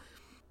pickle.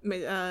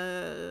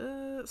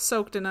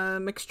 Soaked in a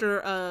mixture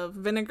of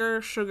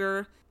vinegar,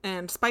 sugar,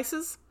 and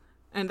spices.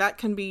 And that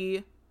can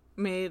be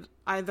made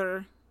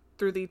either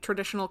through the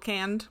traditional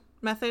canned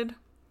method,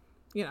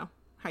 you know,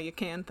 how you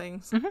can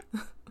things,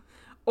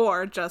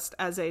 or just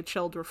as a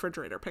chilled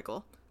refrigerator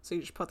pickle. So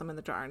you just put them in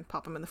the jar and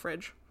pop them in the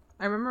fridge.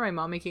 I remember my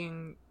mom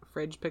making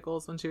fridge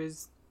pickles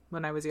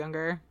when I was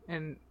younger,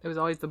 and it was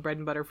always the bread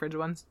and butter fridge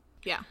ones.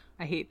 Yeah.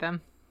 I hate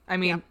them. I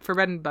mean, for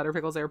bread and butter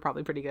pickles, they were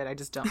probably pretty good. I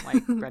just don't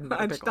like bread and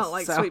butter I pickles. just don't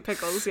like sweet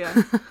pickles,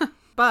 yeah.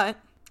 But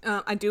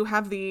I do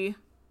have the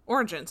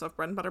origins of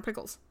bread and butter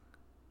pickles.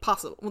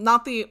 Possible. Well,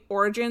 not the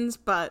origins,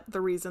 but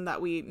the reason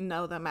that we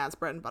know them as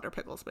bread and butter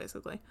pickles,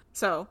 basically.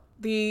 So,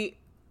 the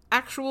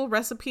actual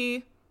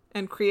recipe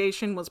and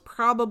creation was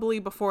probably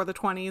before the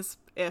 20s,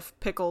 if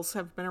pickles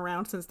have been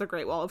around since the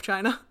Great Wall of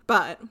China.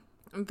 But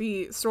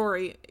the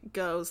story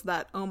goes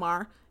that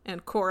Omar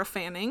and Cora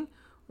Fanning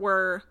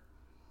were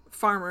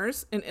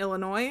farmers in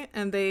Illinois,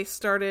 and they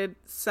started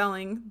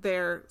selling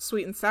their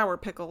sweet and sour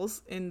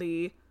pickles in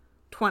the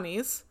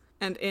 20s.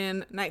 And in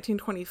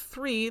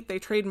 1923, they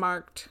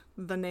trademarked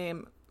the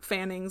name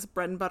Fanning's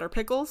Bread and Butter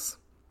Pickles.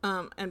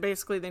 And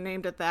basically they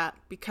named it that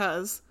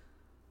because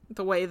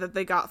the way that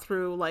they got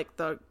through like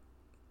the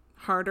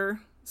harder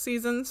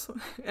seasons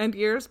and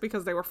years,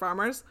 because they were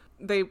farmers,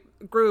 they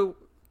grew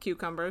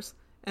cucumbers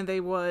and they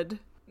would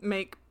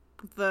make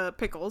the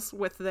pickles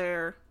with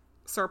their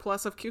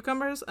surplus of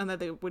cucumbers, and then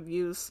they would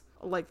use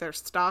like their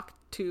stock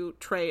to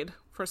trade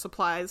for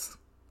supplies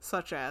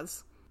such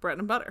as bread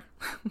and butter.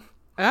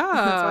 Oh.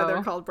 That's why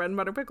they're called bread and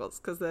butter pickles,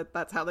 because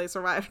that's how they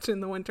survived in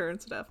the winter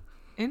and stuff.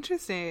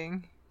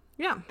 Interesting.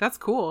 Yeah. That's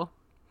cool.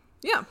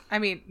 Yeah. I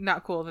mean,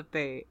 not cool that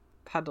they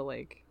had to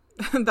like...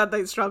 that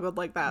they struggled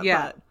like that.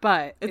 Yeah,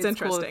 but it's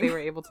interesting. Cool that they were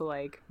able to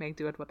like make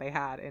do with what they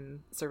had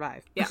and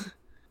survive. Yeah.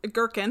 A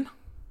gherkin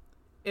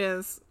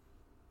is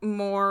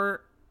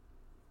more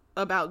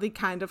about the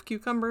kind of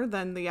cucumber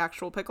than the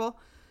actual pickle.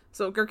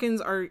 So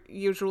gherkins are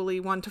usually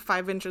 1 to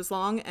 5 inches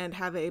long and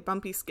have a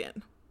bumpy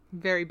skin.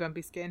 Very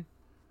bumpy skin.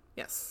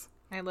 Yes.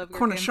 I love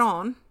gherkins.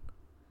 Cornichon.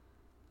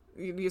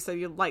 You said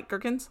you like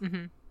gherkins?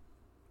 Mm-hmm.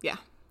 Yeah.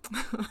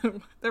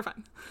 They're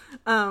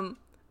fine.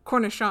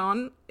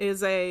 Cornichon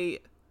is a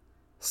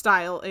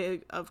style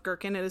of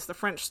gherkin. It is the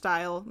French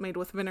style, made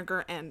with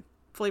vinegar and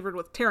flavored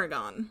with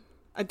tarragon.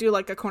 I do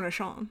like a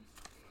cornichon.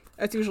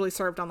 It's usually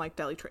served on like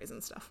deli trays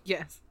and stuff.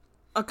 Yes.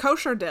 A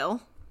kosher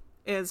dill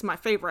is my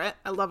favorite.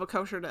 I love a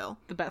kosher dill.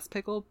 The best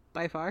pickle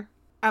by far.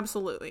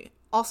 Absolutely.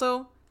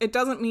 Also, it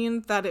doesn't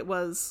mean that it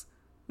was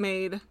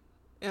made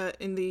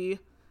in the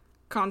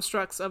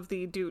constructs of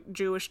the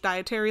Jewish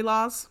dietary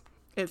laws.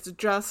 It's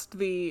just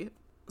the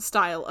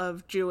style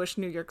of Jewish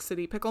New York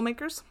City pickle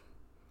makers.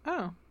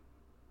 Oh.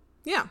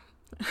 Yeah.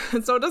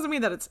 So it doesn't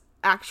mean that it's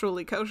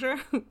actually kosher.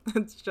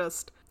 It's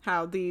just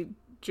how the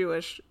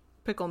Jewish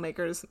pickle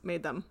makers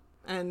made them.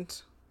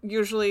 And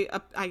usually,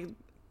 I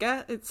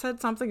get it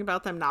said something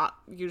about them not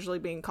usually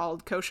being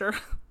called kosher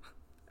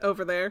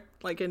over there,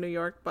 like in New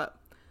York, but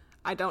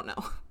I don't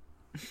know.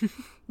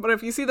 But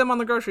if you see them on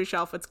the grocery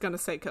shelf, it's going to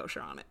say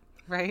kosher on it.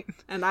 Right.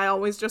 And I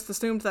always just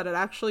assumed that it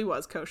actually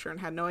was kosher and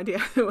had no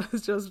idea it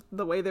was just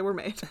the way they were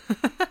made.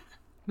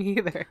 Me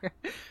either.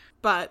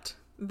 But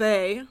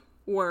they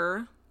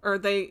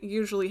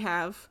usually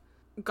have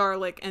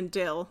garlic and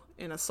dill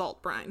in a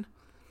salt brine.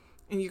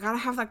 And you gotta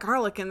have that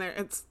garlic in there.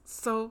 It's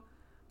so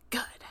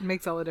good. It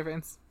makes all the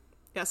difference.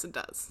 Yes, it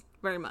does.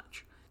 Very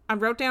much. I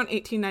wrote down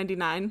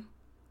 1899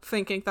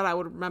 thinking that I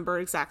would remember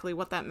exactly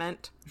what that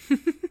meant.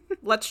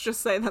 Let's just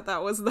say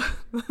that was the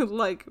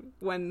like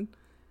when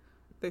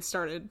they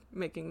started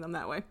making them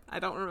that way. I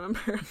don't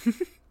remember.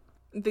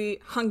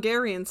 The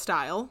Hungarian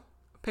style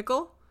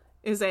pickle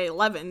is a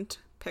leavened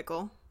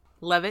pickle.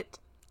 Leavened.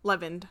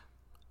 Leavened.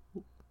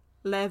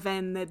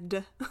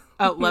 Leavened.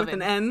 Oh, With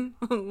leavened. an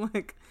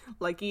N.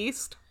 like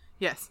yeast.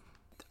 Yes.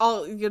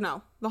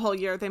 The whole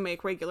year they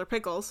make regular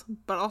pickles,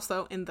 but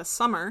also in the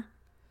summer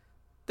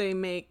they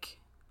make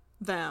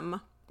them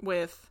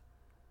with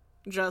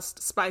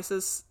just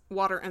spices,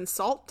 water, and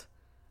salt,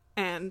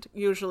 and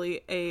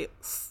usually a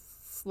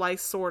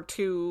slice or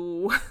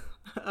two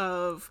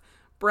of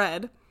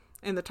bread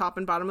in the top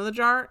and bottom of the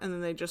jar, and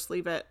then they just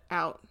leave it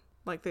out.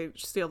 Like, they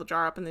seal the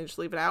jar up and they just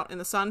leave it out in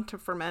the sun to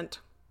ferment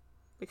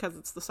because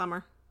it's the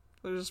summer.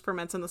 It just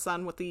ferments in the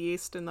sun with the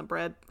yeast and the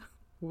bread.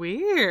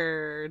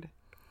 Weird.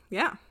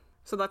 Yeah.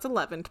 So that's a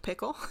leavened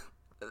pickle.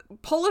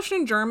 Polish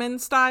and German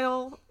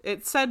style,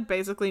 it said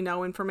basically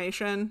no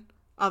information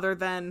other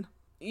than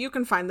you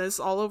can find this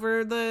all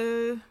over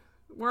the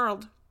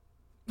world.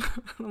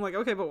 I'm like,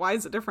 okay, but why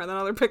is it different than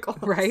other pickles?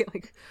 Right?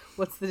 Like,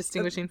 what's the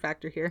distinguishing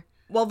factor here?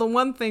 Well, the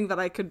one thing that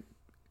I could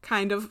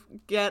kind of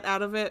get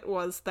out of it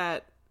was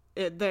that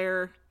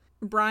they're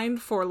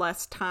brined for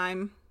less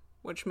time,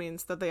 which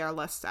means that they are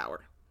less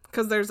sour.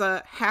 Because there's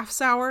a half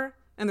sour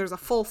and there's a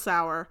full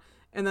sour,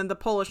 and then the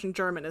Polish and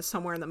German is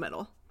somewhere in the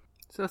middle.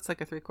 So it's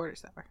like a 3/4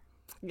 sour.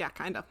 Yeah,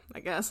 kind of, I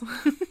guess.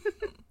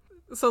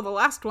 So the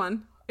last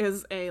one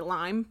is a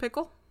lime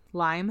pickle.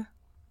 Lime?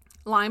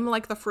 Lime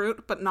like the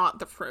fruit, but not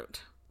the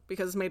fruit,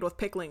 because it's made with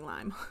pickling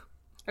lime.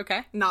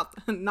 Okay. Not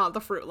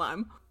the fruit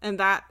lime. And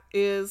that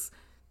is,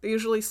 they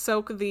usually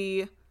soak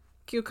the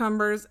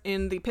cucumbers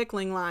in the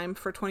pickling lime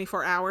for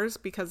 24 hours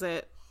because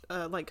it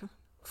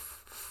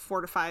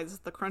fortifies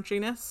the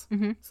crunchiness,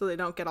 so they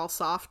don't get all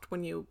soft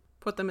when you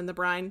put them in the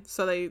brine.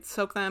 So they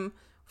soak them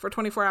for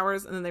 24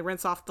 hours, and then they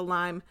rinse off the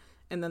lime,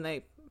 and then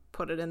they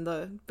put it in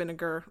the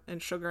vinegar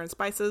and sugar and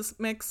spices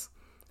mix,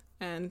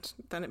 and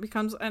then it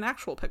becomes an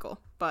actual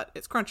pickle, but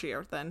it's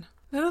crunchier than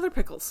other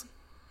pickles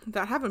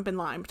that haven't been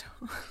limed.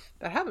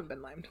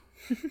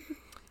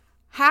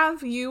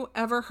 Have you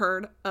ever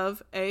heard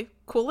of a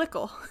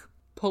coolickle?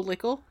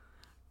 Polickle?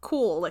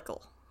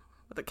 Coolickle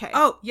with a K.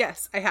 Oh,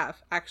 yes, I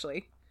have,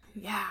 actually.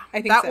 Yeah.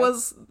 I think that so.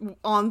 was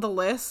on the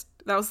list.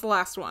 That was the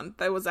last one.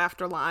 That was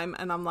after lime,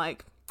 and I'm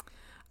like,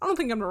 I don't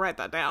think I'm gonna write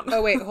that down.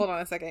 Oh, wait, hold on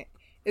a second.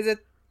 Is it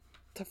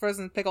a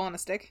frozen pickle on a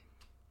stick?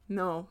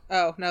 No.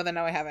 Oh, no, then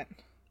no, I haven't.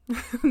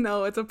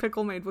 No, it's a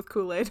pickle made with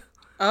Kool-Aid.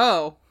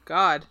 Oh,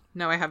 God.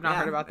 No, I have not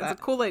heard about that. It's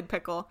a Kool-Aid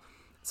pickle.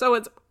 So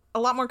it's a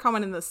lot more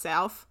common in the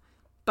South,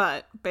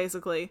 but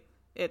basically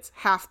it's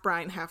half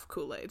brine, half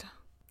Kool-Aid.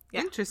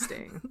 Yeah.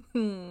 Interesting.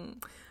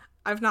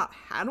 I've not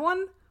had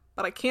one,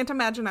 but I can't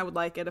imagine I would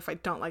like it if I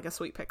don't like a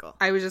sweet pickle.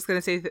 I was just going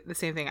to say the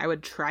same thing. I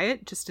would try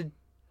it just to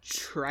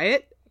try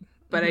it,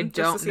 but I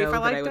don't know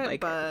that I would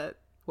like it.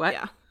 What?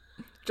 Yeah.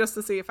 Just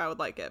to see if I would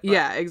like it. But...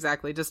 Yeah,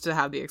 exactly. Just to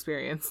have the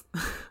experience.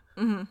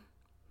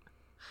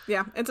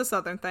 Yeah, it's a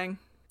Southern thing.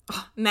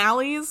 Ugh,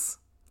 Nallies.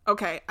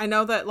 Okay, I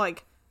know that,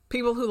 like,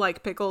 people who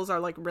like pickles are,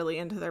 like, really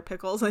into their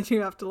pickles, and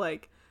you have to,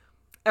 like,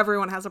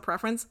 everyone has a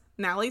preference.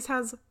 Nallies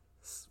has...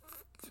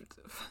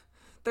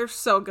 They're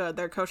so good.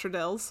 They're kosher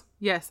dills.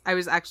 Yes, I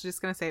was actually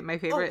just going to say my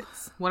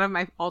favorites. One of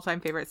my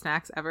all-time favorite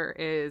snacks ever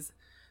is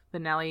the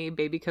Nelly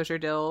Baby Kosher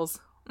Dills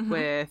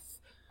with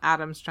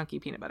Adam's Chunky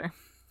Peanut Butter.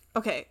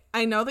 Okay,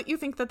 I know that you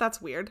think that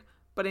that's weird,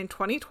 but in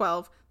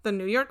 2012, the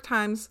New York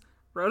Times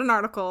wrote an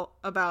article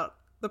about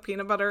the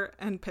peanut butter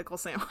and pickle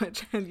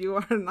sandwich, and you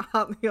are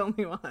not the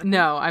only one.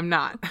 No, I'm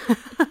not.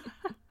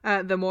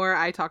 The more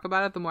I talk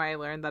about it, the more I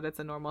learn that it's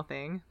a normal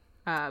thing.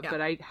 But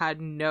I had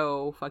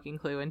no fucking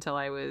clue until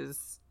I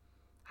was...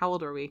 How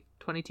old were we?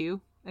 22,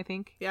 I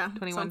think? Yeah,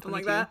 21, something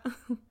 22. like that.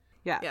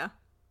 Yeah. Yeah.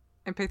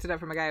 I picked it up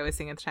from a guy I was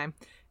seeing at the time,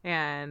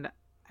 and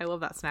I love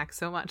that snack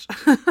so much.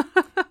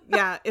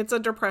 Yeah, it's a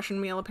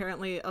depression meal.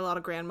 Apparently, a lot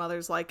of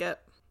grandmothers like it.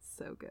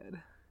 So good.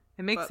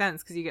 It makes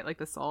sense because you get, like,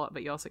 the salt,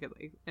 but you also get,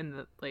 like, in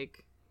the,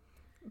 like...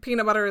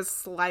 Peanut butter is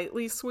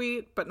slightly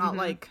sweet, but not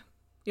like,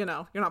 you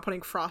know, you're not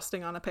putting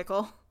frosting on a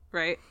pickle.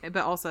 Right.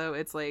 But also,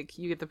 it's like,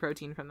 you get the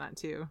protein from that,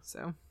 too.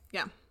 So,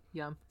 yeah.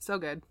 Yum. So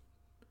good.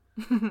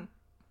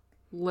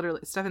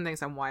 Literally, Stefan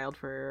thinks I'm wild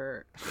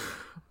for...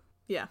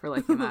 Yeah. For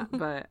liking that.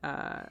 But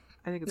I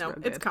think it's real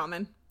good. It's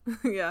common.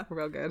 Yeah.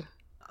 Real good.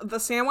 The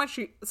sandwich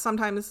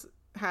sometimes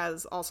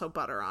has also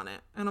butter on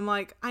it. And I'm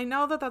like, I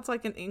know that that's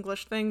like an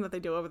English thing that they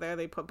do over there.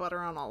 They put butter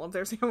on all of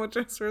their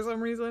sandwiches for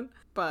some reason.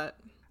 But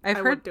I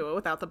would do it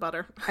without the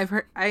butter.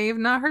 I've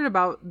not heard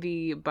about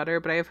the butter,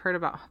 but I've heard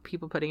about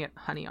people putting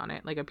honey on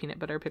it, like a peanut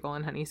butter pickle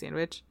and honey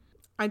sandwich.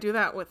 I do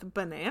that with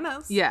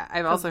bananas. Yeah,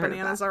 I've also heard of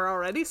that. Bananas are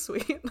already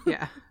sweet.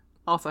 Yeah,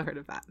 also heard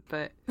of that.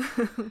 But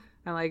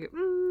I'm like,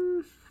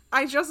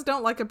 I just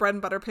don't like a bread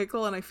and butter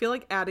pickle, and I feel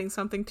like adding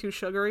something too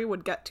sugary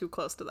would get too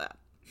close to that.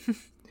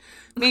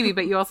 Maybe,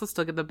 but you also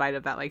still get the bite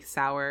of that, like,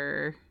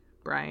 sour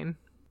brine.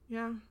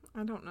 Yeah,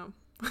 I don't know.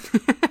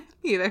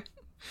 Either.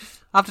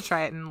 I'll have to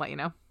try it and let you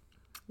know.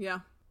 Yeah.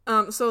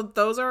 So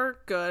those are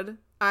good.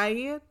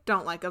 I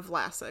don't like a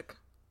Vlasic.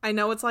 I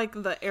know it's like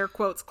the air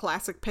quotes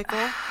classic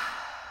pickle.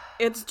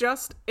 It's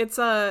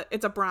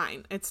a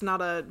brine. It's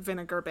not a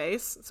vinegar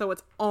base, so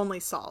it's only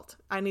salt.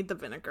 I need the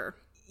vinegar.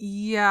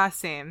 Yeah,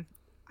 same.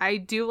 I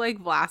do like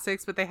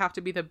Vlasics, but they have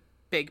to be the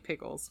big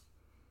pickles.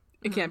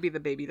 It can't be the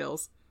baby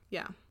dills.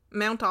 Yeah.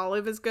 Mount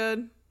Olive is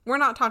good. We're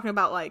not talking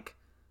about, like,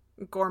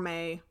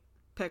 gourmet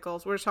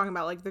pickles. We're just talking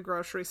about, like, the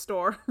grocery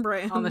store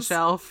brands. On the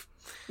shelf.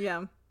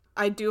 Yeah.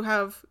 I do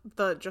have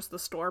just the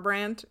store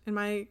brand in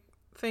my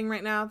thing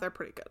right now. They're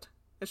pretty good.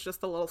 It's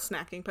just the little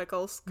snacking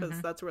pickles, because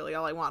that's really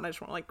all I want. I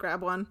just want to, like,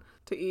 grab one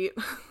to eat.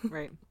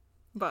 Right.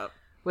 But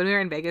when we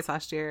were in Vegas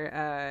last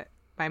year,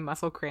 my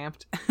muscle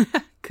cramped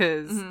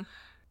because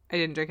I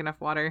didn't drink enough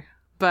water.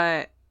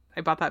 But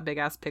I bought that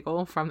big-ass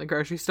pickle from the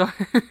grocery store.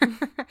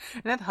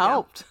 And it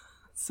helped.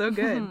 So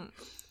good.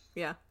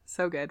 Yeah.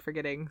 So good for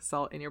getting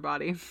salt in your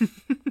body.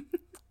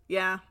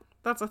 Yeah.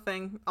 That's a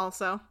thing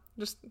also.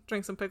 Just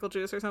drink some pickle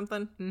juice or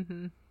something.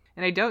 Mm-hmm.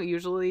 And I don't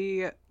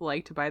usually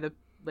like to buy the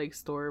like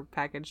store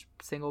packaged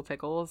single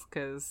pickles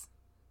because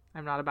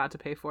I'm not about to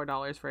pay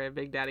 $4 for a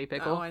Big Daddy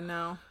pickle. Oh, I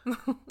know.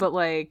 But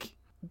like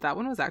that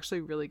one was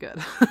actually really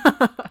good.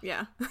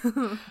 Yeah.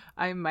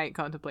 I might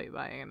contemplate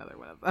buying another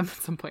one of them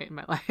at some point in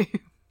my life.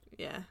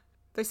 Yeah.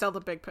 They sell the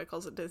big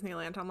pickles at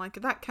Disneyland. I'm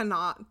like, that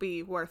cannot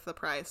be worth the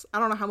price. I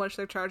don't know how much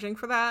they're charging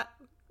for that,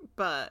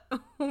 but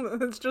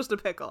it's just a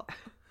pickle.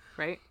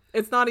 Right?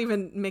 It's not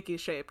even Mickey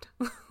shaped.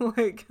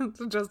 Like,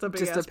 it's just a big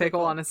Just a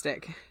pickle on a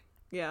stick.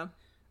 Yeah.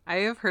 I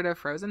have heard of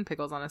frozen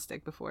pickles on a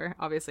stick before,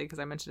 obviously, because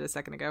I mentioned it a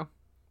second ago.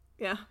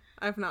 Yeah,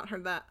 I've not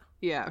heard that.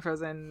 Yeah,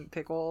 frozen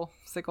pickle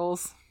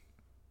sickles.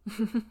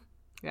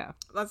 Yeah.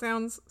 That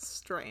sounds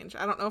strange.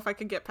 I don't know if I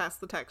could get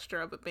past the texture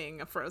of it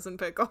being a frozen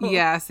pickle.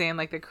 Yeah, saying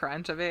like the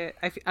crunch of it.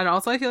 And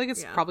also I feel like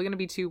it's Yeah. probably going to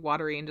be too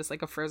watery and just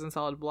like a frozen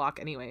solid block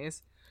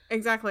anyways.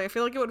 Exactly. I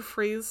feel like it would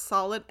freeze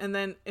solid, and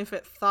then if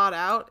it thawed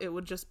out, it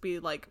would just be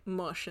like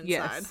mush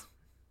inside.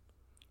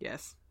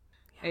 Yes.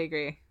 I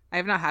agree. I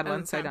have not had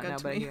one, Doesn't so I sound don't good know,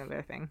 to but I me. do know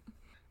their thing.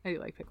 I do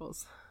like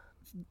pickles.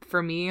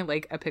 For me,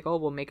 like a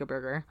pickle will make a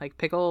burger. Like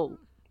pickle,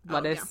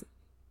 lettuce,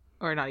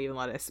 or not even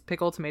lettuce,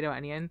 pickle, tomato,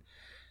 onion.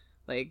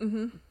 Like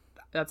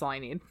that's all I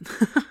need.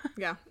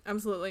 Yeah,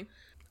 absolutely.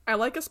 I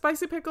like a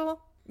spicy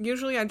pickle.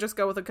 Usually I just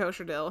go with a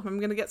kosher dill. If I'm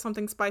going to get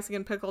something spicy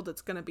and pickled,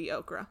 it's going to be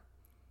okra.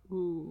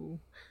 Ooh.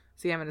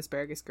 See, I'm an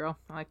asparagus girl.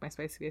 I like my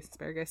spicy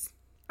asparagus.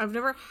 I've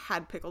never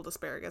had pickled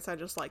asparagus. I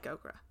just like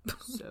okra.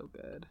 So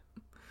good.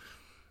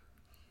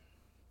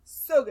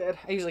 So good.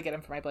 I usually get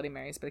them for my Bloody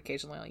Marys, but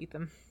occasionally I'll eat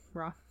them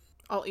raw.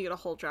 I'll eat a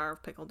whole jar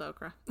of pickled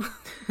okra.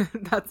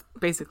 That's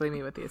basically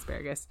me with the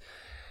asparagus.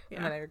 Yeah.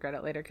 And then I regret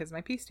it later because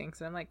my pee stinks.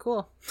 And I'm like,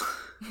 cool.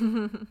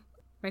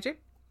 My turn?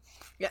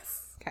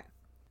 Yes. Okay.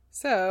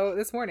 So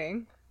this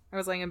morning, I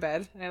was laying in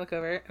bed and I look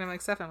over and I'm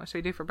like, Stefan, what should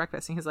we do for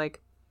breakfast? And he's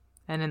like,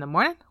 and in the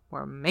morning,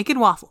 we're making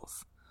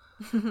waffles.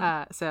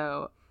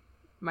 So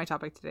my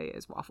topic today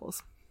is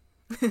waffles.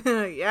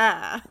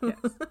 Yeah. Yes.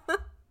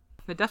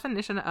 The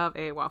definition of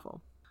a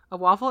waffle. A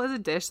waffle is a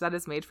dish that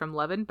is made from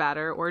leavened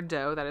batter or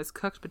dough that is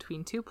cooked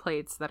between two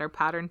plates that are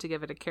patterned to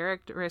give it a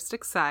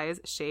characteristic size,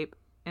 shape,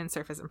 and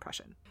surface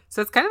impression.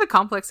 So it's kind of a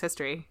complex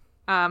history.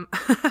 I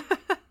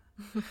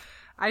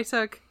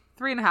took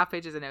 3.5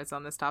 pages of notes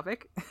on this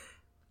topic.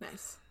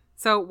 Nice.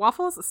 So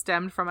waffles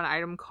stemmed from an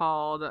item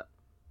called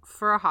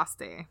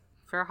Ferahostes,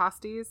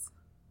 Ferahosties,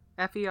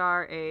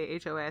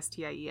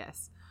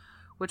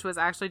 which was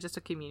actually just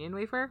a communion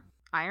wafer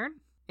iron.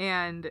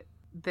 And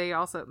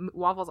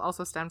waffles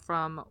also stemmed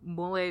from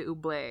moule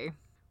oublé,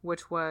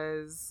 which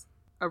was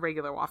a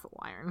regular waffle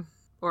iron.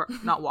 Or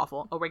not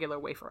waffle, a regular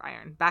wafer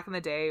iron. Back in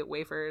the day,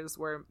 wafers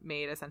were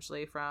made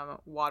essentially from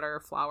water,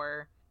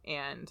 flour,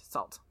 and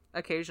salt.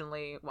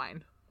 Occasionally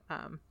wine.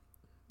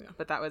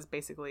 But that was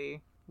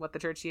basically what the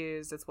church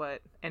used.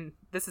 And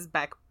this is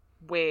back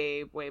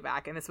way, way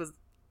back. And this was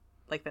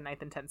like the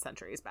 9th and 10th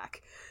centuries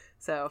back.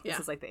 So this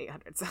is like the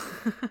 800s.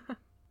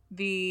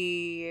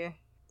 The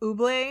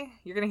oublé,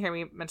 you're going to hear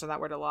me mention that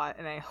word a lot,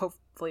 and I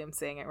hopefully I'm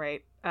saying it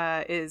right,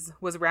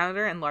 was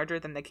rounder and larger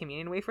than the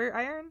communion wafer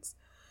irons.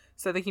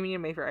 So the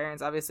communion wafer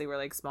irons obviously were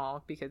like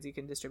small because you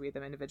can distribute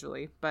them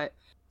individually, but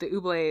the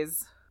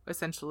oublés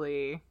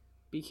essentially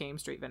became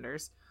street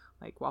vendors,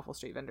 like waffle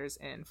street vendors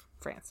in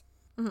France.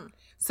 Mm-hmm.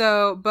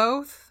 So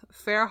both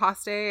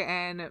Ferahostes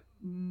and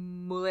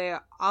moule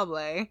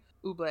oublé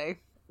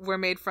were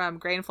made from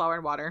grain, flour,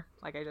 and water,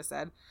 like I just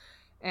said.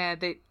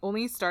 And they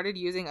only started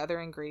using other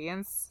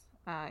ingredients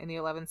in the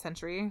 11th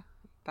century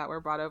that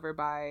were brought over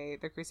by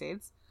the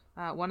Crusades.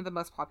 One of the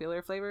most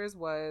popular flavors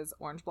was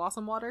orange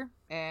blossom water,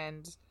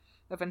 and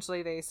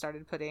eventually they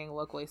started putting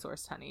locally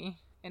sourced honey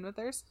in with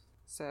theirs.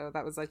 So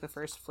that was like the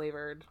first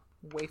flavored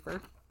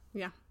wafer.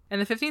 Yeah. In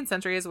the 15th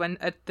century is when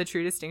the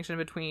true distinction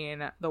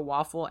between the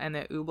waffle and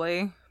the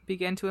oublé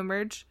began to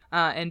emerge.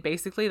 And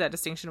basically that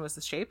distinction was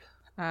the shape.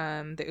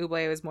 The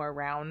oublé was more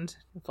round,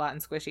 flat,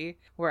 and squishy,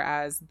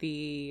 whereas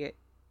the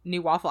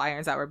new waffle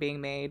irons that were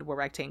being made were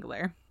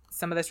rectangular.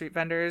 Some of the street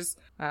vendors,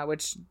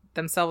 which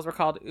themselves were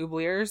called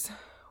oubliers,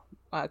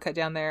 cut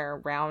down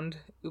their round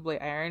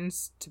oublé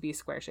irons to be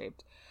square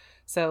shaped.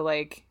 So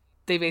like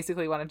they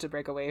basically wanted to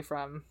break away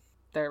from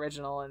their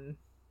original and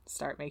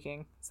start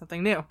making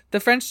something new. The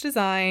French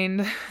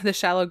designed the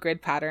shallow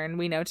grid pattern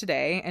we know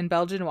today, and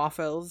Belgian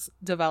waffles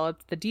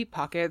developed the deep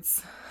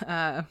pockets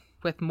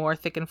with more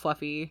thick and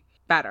fluffy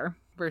batter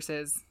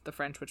versus the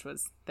French, which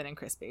was thin and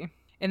crispy.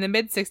 In the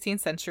mid-16th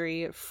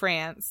century,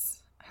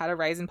 France had a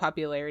rise in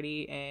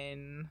popularity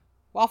in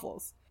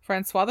waffles.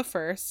 Francois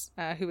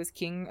I, who was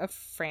king of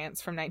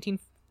France from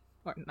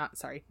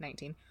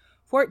 1492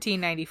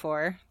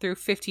 1494 through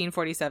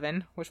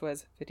 1547, which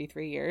was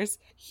 53 years,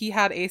 he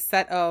had a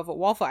set of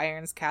waffle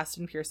irons cast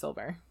in pure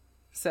silver.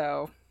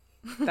 So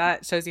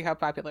that shows you how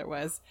popular it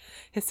was.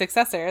 His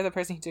successor, the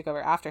person who took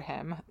over after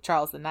him,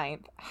 Charles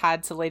IX,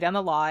 had to lay down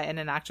the law and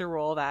enact a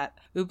rule that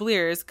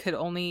oubliers could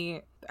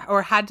only,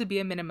 or had to be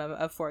a minimum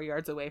of 4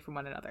 yards away from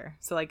one another.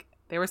 So, like,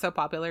 they were so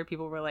popular,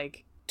 people were,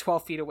 like,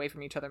 12 feet away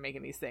from each other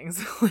making these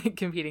things, like,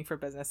 competing for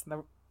business.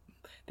 And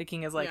the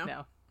king is like,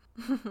 no,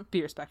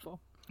 be respectful.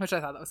 Which I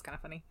thought that was kind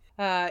of funny.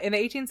 In the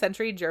 18th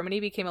century,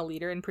 Germany became a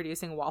leader in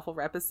producing waffle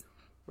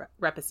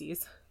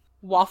recipes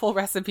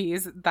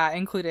that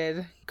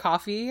included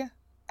coffee,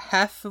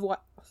 Hefeweizen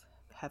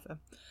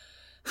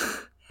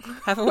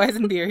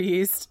beer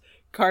yeast,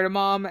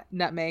 cardamom,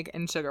 nutmeg,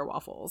 and sugar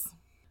waffles.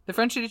 The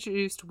French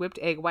introduced whipped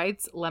egg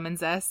whites, lemon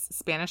zest,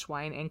 Spanish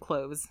wine, and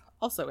cloves,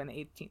 also in the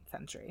 18th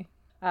century.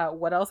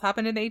 What else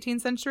happened in the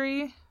 18th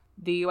century?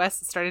 The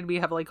U.S. started to be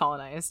heavily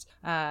colonized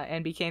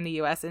and became the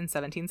U.S. in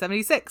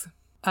 1776.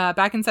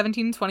 Back in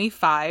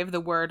 1725, the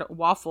word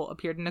waffle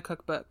appeared in a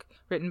cookbook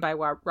written by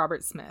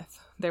Robert Smith.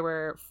 There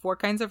were 4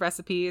 kinds of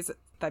recipes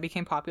that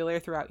became popular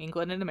throughout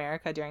England and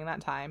America during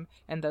that time,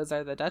 and those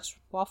are the Dutch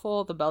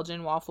waffle, the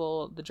Belgian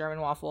waffle, the German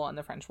waffle, and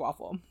the French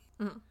waffle.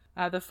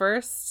 Mm-hmm. The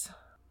first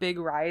big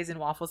rise in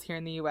waffles here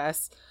in the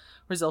U.S.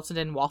 resulted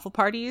in waffle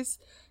parties,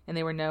 and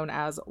they were known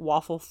as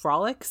waffle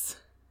frolics.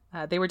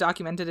 They were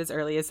documented as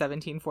early as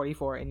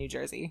 1744 in New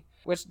Jersey,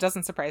 which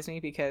doesn't surprise me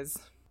because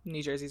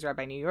New Jersey's right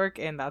by New York,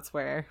 and that's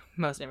where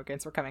most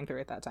immigrants were coming through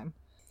at that time.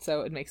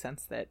 So it makes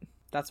sense that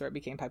that's where it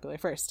became popular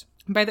first.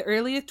 By the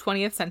early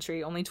 20th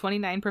century, only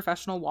 29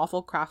 professional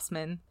waffle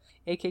craftsmen,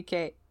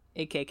 AKK.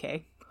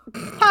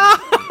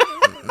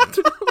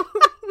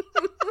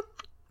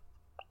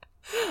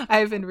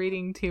 I've been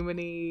reading too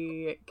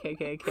many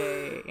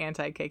KKK,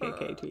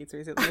 anti-KKK tweets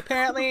recently,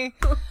 apparently.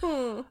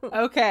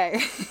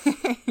 Okay.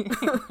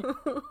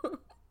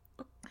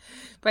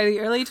 By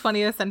the early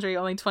 20th century,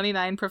 only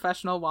 29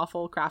 professional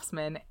waffle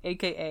craftsmen,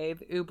 aka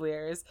the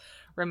oubliers,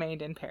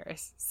 remained in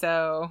Paris.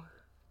 So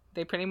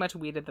they pretty much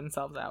weeded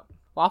themselves out.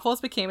 Waffles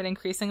became an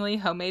increasingly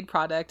homemade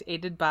product,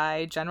 aided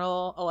by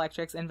General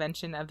Electric's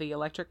invention of the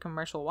electric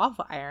commercial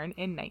waffle iron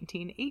in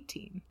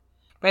 1918.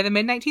 By the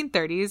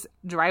mid-1930s,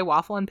 dry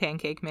waffle and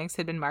pancake mix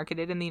had been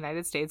marketed in the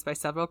United States by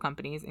several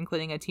companies,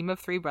 including a team of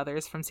 3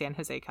 brothers from San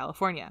Jose,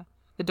 California.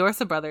 The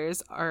Dorsa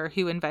brothers are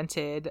who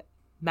invented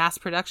mass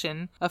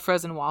production of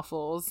frozen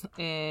waffles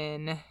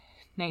in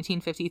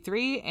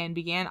 1953 and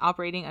began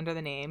operating under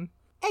the name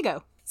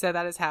Eggo. So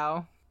that is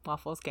how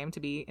waffles came to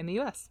be in the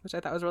U.S., which I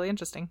thought was really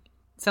interesting.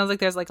 Sounds like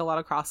there's like a lot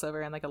of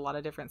crossover and like a lot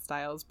of different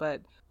styles,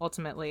 but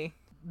ultimately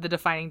the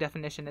defining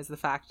difference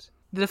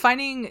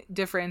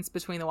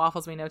between the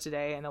waffles we know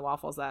today and the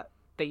waffles that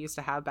they used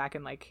to have back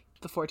in like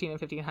the 14 and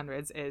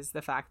 1500s is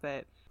the fact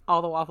that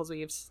all the waffles we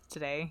use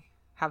today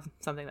have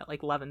something that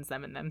like leavens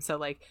them in them. So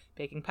like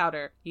baking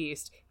powder,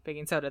 yeast,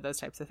 baking soda, those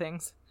types of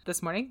things.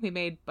 This morning we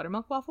made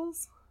buttermilk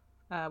waffles.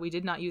 We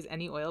did not use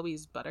any oil. We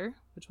used butter,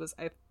 which was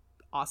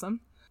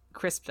awesome.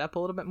 Crisped up a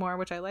little bit more,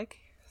 which I like.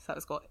 So that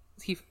was cool.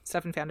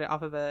 Stefan found it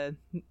off of the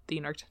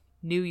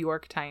New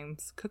York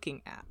Times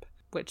cooking app,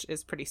 which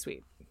is pretty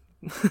sweet.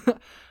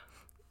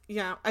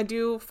 Yeah, I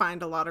do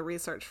find a lot of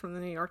research from the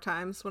New York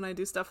Times when I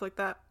do stuff like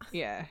that.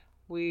 Yeah,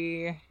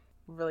 we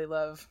really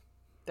love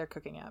their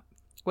cooking app.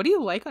 What do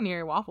you like on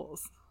your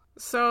waffles?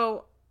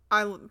 So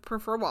I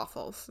prefer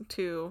waffles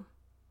to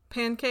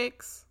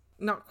pancakes.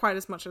 Not quite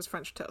as much as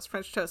French toast.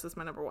 French toast is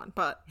my number one,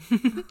 but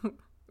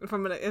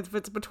if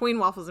it's between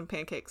waffles and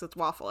pancakes, it's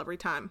waffle every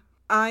time.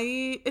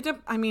 It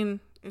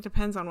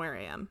depends on where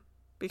I am,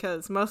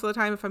 because most of the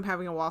time if I'm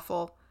having a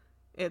waffle,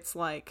 it's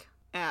like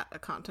at a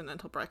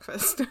continental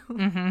breakfast.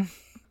 Mm-hmm.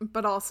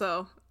 But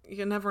also,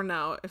 you never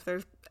know if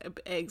there's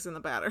eggs in the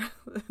batter.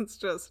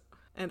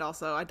 And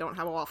also I don't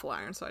have a waffle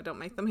iron, so I don't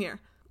make them here.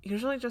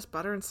 Usually just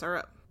butter and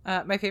syrup.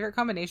 My favorite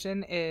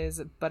combination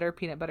is butter,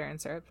 peanut butter,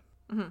 and syrup.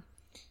 Mm-hmm.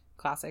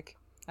 Classic.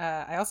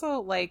 I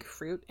also like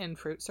fruit and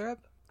fruit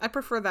syrup. I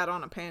prefer that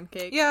on a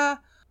pancake. Yeah.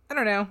 I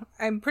don't know.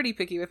 I'm pretty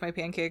picky with my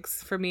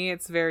pancakes. For me,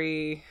 it's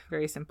very,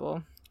 very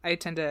simple. I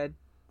tend to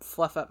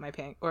fluff up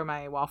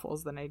my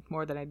waffles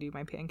more than I do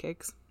my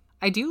pancakes.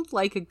 I do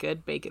like a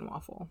good bacon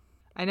waffle.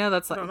 I know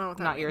that's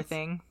not your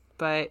thing,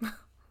 but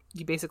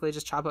you basically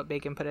just chop up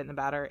bacon, put it in the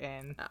batter,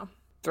 and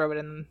throw it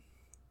in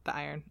the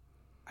iron.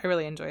 I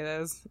really enjoy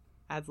those.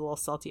 Adds a little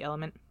salty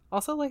element.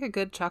 Also like a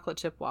good chocolate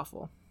chip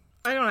waffle.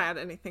 I don't add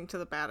anything to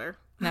the batter.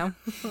 No?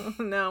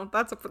 No,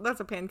 that's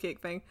a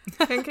pancake thing.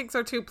 Pancakes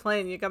are too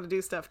plain. You got to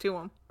do stuff to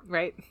them.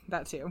 Right,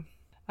 that too.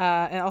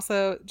 And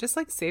also just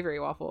like savory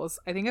waffles.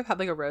 I think I've had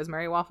like a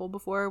rosemary waffle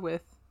before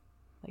with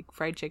like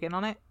fried chicken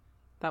on it.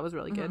 That was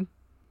really good.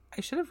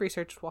 I should have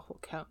researched waffle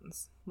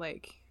cones,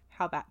 like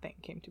how that thing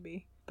came to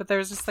be. But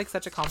there's just like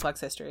such a complex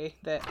history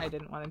that I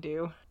didn't want to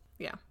do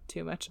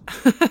too much.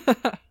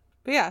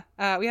 But yeah,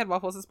 we had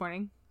waffles this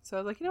morning. So I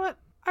was like, you know what?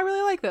 I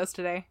really like those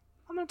today.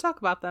 I'm going to talk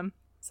about them.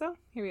 So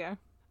here we are.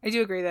 I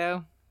do agree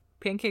though.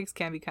 Pancakes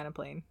can be kind of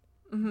plain.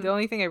 The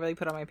only thing I really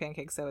put on my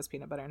pancakes, though, is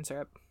peanut butter and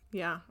syrup.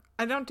 Yeah.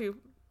 I don't do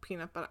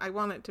peanut butter. I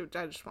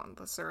just want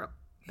the syrup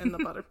and the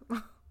butter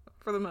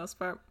for the most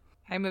part.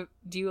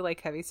 Do you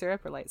like heavy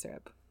syrup or light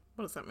syrup?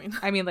 What does that mean?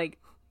 I mean, like,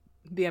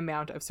 the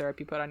amount of syrup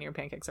you put on your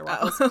pancakes or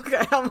waffles. Oh,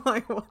 okay. I'm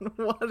like,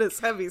 what is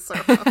heavy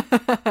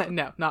syrup?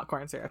 No, not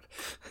corn syrup.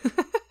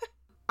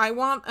 I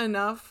want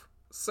enough.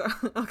 So,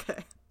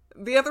 okay.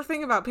 The other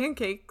thing about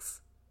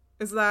pancakes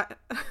is that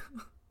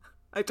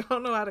I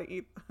don't know how to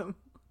eat them.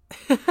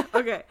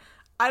 Okay.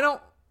 The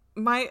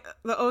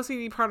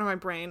OCD part of my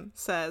brain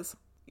says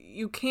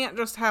you can't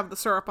just have the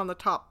syrup on the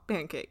top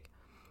pancake.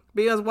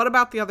 Because what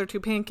about the other 2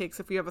 pancakes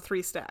if you have a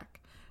 3 stack?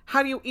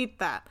 How do you eat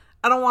that?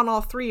 I don't want all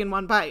 3 in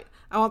one bite.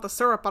 I want the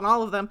syrup on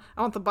all of them.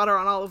 I want the butter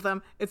on all of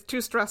them. It's too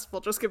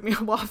stressful. Just give me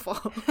a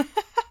waffle.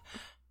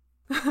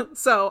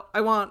 So I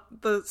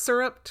want the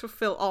syrup to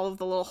fill all of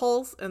the little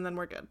holes, and then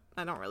we're good.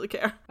 I don't really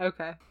care.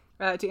 Okay.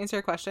 To answer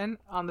your question,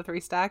 on the 3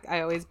 stack,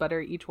 I always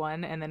butter each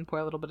one and then pour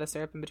a little bit of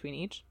syrup in between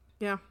each.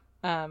 Yeah.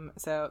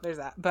 So there's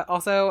that. But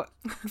also,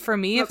 for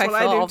me, if I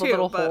fill all the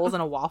little holes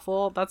in a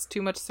waffle, that's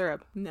too much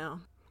syrup.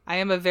 No. I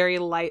am a very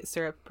light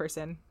syrup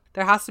person.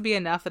 There has to be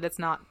enough that it's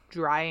not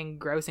dry and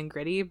gross and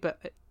gritty,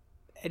 but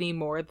any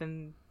more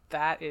than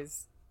that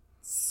is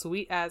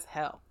sweet as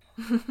hell.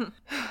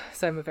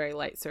 So I'm a very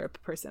light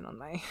syrup person on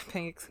my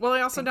pancakes. Well,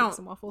 I also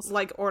don't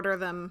like order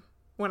them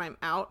when I'm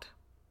out,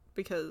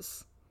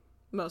 because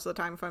most of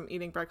the time if I'm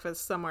eating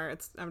breakfast somewhere,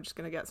 I'm just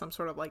going to get some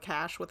sort of like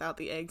hash without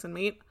the eggs and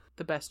meat.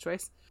 The best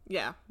choice.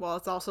 Yeah. Well,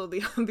 it's also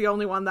the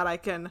only one that I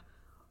can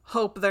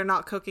hope they're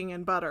not cooking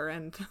in butter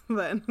and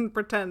then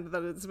pretend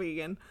that it's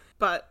vegan.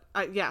 But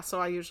so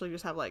I usually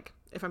just have, like,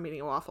 if I'm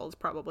eating a waffle, it's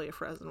probably a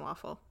frozen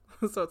waffle.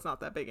 So it's not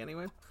that big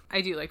anyway.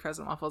 I do like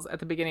frozen waffles. At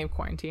the beginning of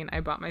quarantine,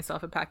 I bought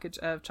myself a package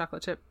of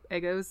chocolate chip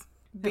Eggos.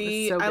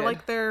 I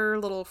like their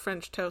little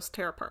French toast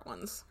tear apart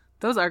ones.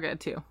 Those are good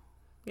too.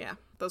 Yeah,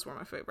 those were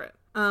my favorite.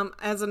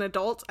 As an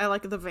adult, I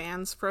like the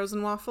Vans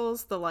frozen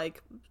waffles, the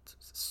like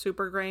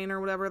super grain or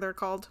whatever they're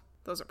called.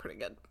 Those are pretty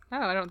good.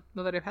 Oh, I don't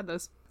know that I've had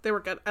those. They were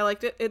good. I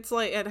liked it. It's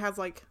like, it has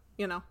like,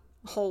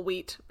 whole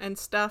wheat and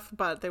stuff,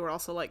 but they were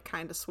also like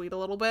kind of sweet a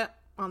little bit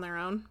on their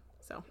own.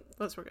 So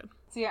those were good.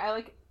 So yeah, I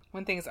like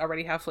when things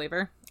already have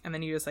flavor and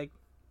then you just like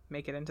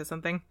make it into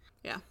something.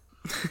 Yeah.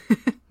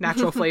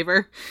 Natural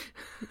flavor.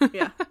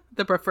 Yeah.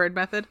 The preferred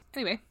method.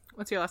 Anyway,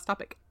 what's your last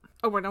topic?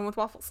 Oh, we're done with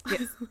waffles.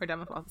 Yes, we're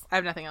done with waffles. I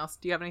have nothing else.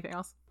 Do you have anything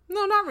else?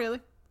 No, not really.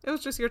 It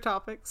was just your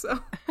topic, so.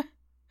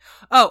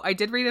 Oh, I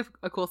did read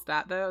a cool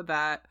stat, though,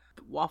 that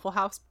Waffle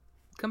House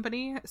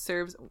Company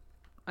serves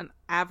an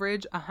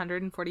average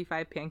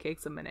 145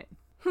 pancakes a minute.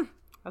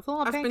 That's a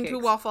lot of pancakes. I've been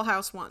to Waffle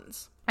House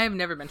once. I have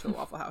never been to a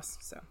Waffle House,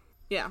 so.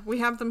 Yeah, we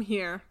have them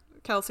here.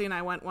 Kelsey and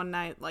I went one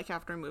night, like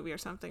after a movie or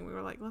something. We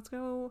were like, let's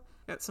go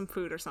get some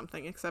food or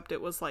something, except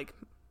it was like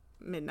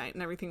midnight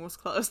and everything was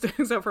closed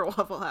except for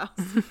Waffle House.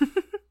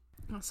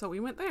 So we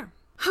went there.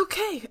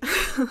 Okay.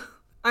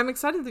 I'm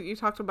excited that you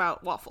talked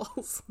about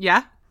waffles.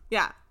 Yeah?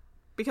 Yeah.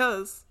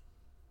 Because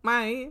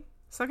my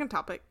second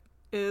topic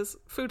is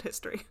food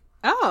history.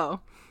 Oh.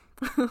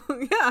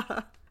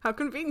 Yeah. How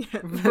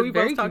convenient. We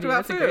both talked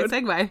about food. That's a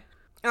great segue.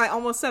 I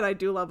almost said I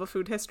do love a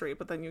food history,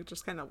 but then you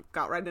just kind of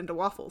got right into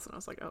waffles, and I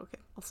was like, oh, okay,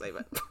 I'll save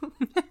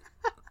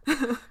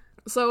it.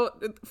 So,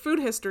 food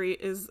history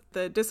is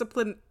the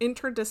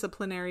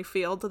interdisciplinary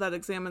field that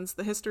examines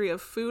the history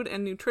of food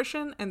and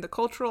nutrition and the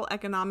cultural,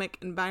 economic,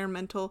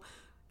 environmental,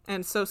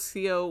 and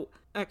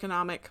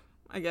socioeconomic,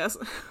 I guess,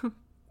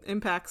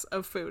 impacts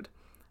of food.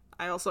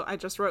 I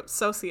just wrote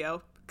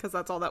socio, because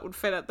that's all that would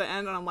fit at the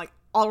end, and I'm like,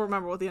 I'll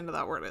remember what the end of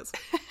that word is.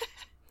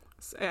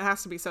 It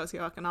has to be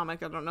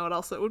socioeconomic. I don't know what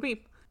else it would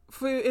be.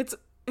 Food, it's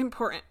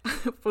important.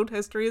 Food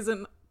history is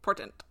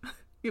important.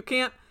 You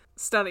can't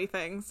study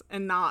things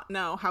and not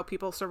know how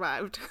people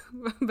survived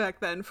back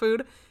then.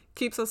 Food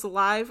keeps us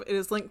alive. It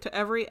is linked to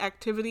every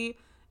activity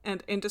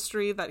and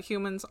industry that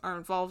humans are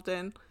involved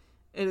in.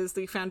 It is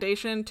the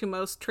foundation to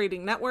most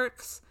trading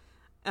networks,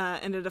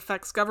 and it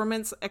affects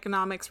governments,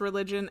 economics,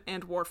 religion,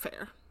 and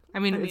warfare. I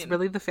mean, it's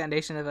really the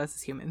foundation of us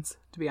as humans,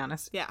 to be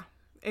honest. Yeah,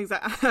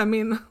 exactly. I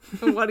mean,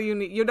 what do you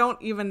need? You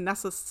don't even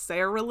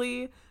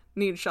necessarily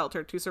need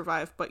shelter to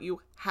survive, but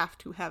you have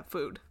to have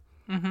food.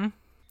 Mm-hmm.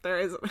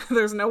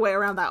 There's no way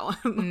around that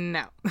one.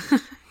 No. You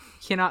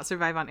cannot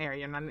survive on air.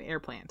 You're not an air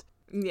plant.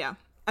 Yeah.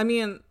 I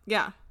mean,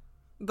 yeah.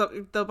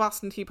 The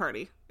Boston Tea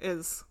Party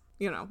is,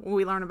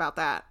 we learn about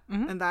that.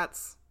 Mm-hmm. And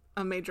that's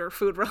a major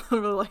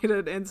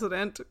food-related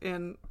incident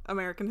in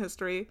American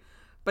history.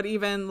 But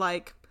even,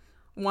 like,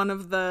 one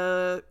of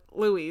the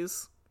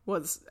Louis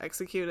was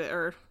executed,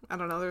 or, I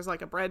don't know, there's,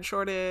 like, a bread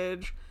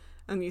shortage.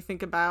 And you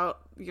think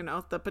about,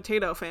 the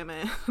potato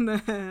famine.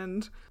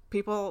 And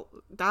people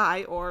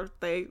die, or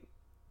they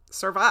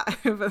survive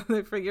and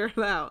they figure it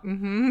out.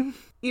 Mm-hmm.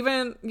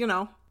 Even,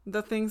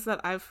 the things that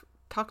I've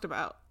talked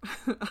about.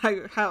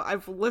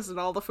 I've listed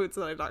all the foods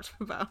that I talked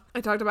about.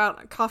 I talked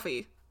about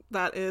coffee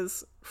that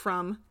is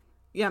from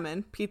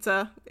Yemen,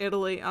 pizza,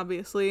 Italy,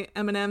 obviously,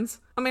 M&M's,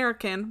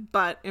 American,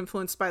 but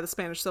influenced by the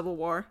Spanish Civil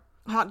War.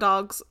 Hot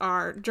dogs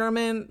are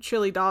German.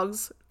 Chili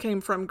dogs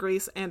came from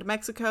Greece and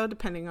Mexico,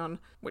 depending on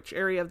which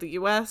area of the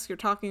U.S. you're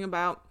talking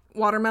about.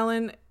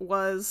 Watermelon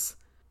was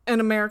an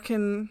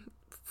American.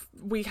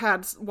 We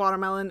had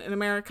watermelon in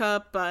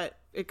America, but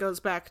it goes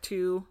back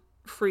to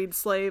freed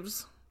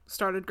slaves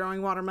started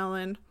growing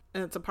watermelon,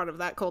 and it's a part of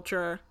that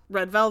culture.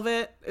 Red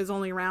velvet is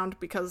only around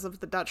because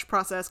of the Dutch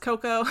processed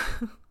cocoa.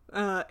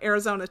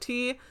 Arizona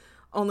tea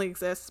only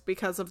exists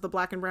because of the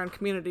black and brown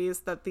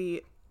communities that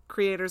the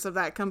creators of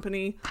that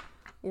company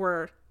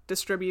were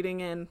distributing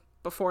in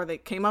before they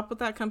came up with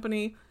that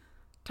company.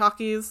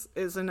 Takis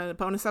is in a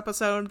bonus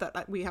episode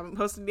that we haven't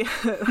posted yet.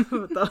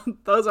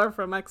 Those are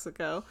from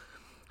Mexico.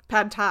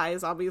 Pad Thai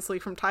is obviously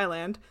from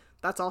Thailand.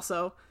 That's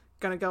also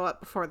going to go up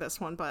before this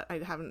one, but I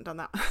haven't done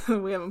that.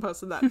 We haven't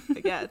posted that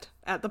yet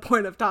at the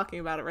point of talking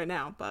about it right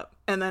now.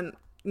 And then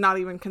not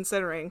even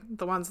considering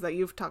the ones that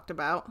you've talked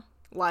about,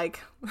 like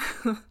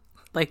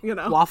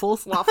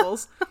waffles.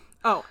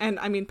 Oh, and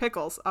I mean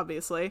pickles,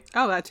 obviously.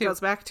 Oh, that too. Goes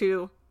back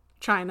to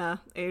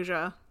China,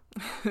 Asia,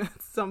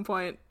 at some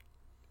point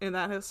in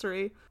that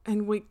history.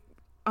 And we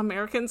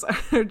Americans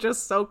are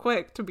just so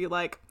quick to be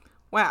like,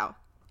 wow,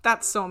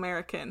 that's so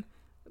American.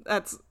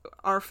 That's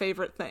our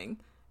favorite thing.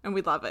 And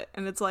we love it.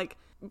 And it's like,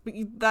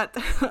 that,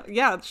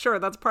 yeah, sure,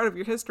 that's part of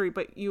your history,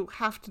 but you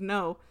have to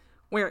know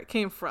where it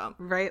came from.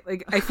 Right?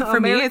 Like, for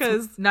me,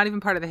 it's not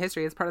even part of the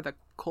history. It's part of the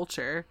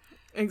culture.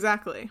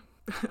 Exactly.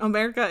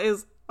 America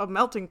is a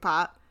melting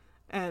pot,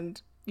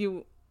 and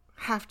you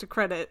have to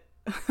credit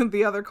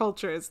the other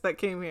cultures that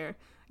came here.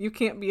 You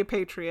can't be a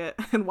patriot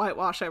and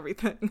whitewash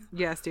everything.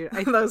 Yes, dude.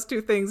 Those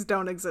two things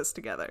don't exist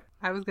together.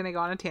 I was going to go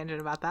on a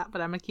tangent about that, but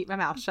I'm going to keep my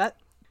mouth shut.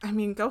 I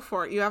mean, go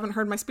for it. You haven't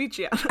heard my speech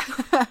yet.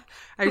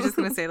 I was just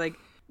going to say, like,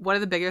 one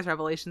of the biggest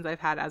revelations I've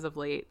had as of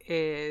late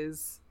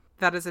is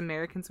that as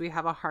Americans, we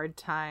have a hard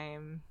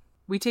time.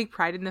 We take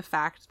pride in the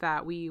fact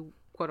that we,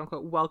 quote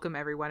unquote, welcome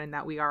everyone and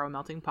that we are a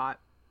melting pot.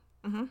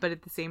 Mm-hmm. But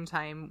at the same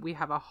time, we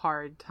have a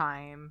hard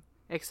time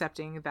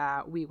accepting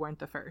that we weren't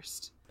the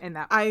first. And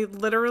that I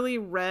literally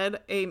read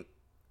when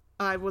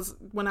I was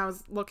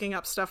looking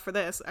up stuff for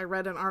this, I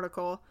read an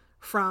article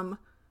from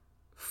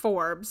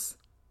Forbes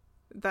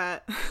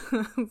that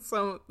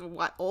some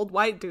old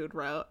white dude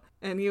wrote,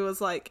 and he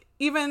was like,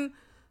 even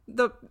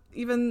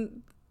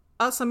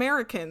us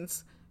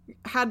Americans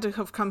had to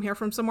have come here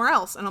from somewhere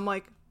else. And I'm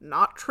like,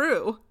 not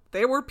true.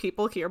 There were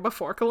people here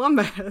before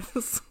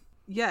Columbus.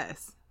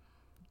 Yes.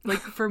 Like,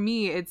 for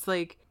me, it's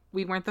like,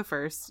 we weren't the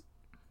first.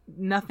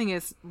 Nothing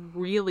is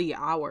really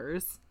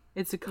ours.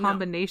 It's a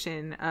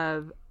combination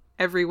of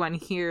everyone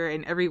here,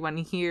 and everyone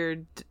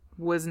here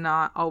was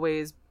not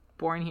always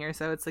born here.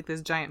 So it's like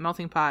this giant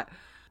melting pot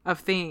of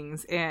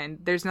things, and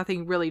there's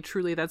nothing really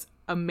truly that's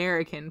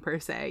American per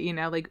se, you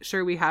know? Like,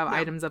 sure, we have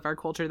items of our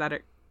culture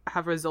that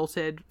have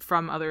resulted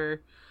from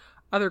other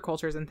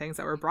cultures and things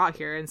that were brought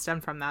here and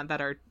stemmed from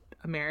that are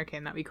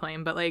American that we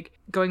claim, but like,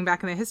 going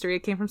back in the history,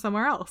 it came from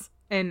somewhere else.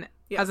 And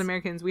as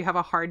Americans, we have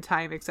a hard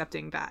time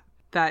accepting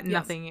that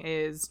nothing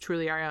is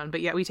truly our own,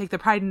 but yet we take the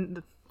pride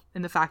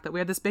in the fact that we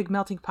have this big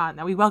melting pot and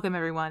that we welcome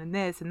everyone and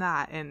this and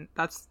that, and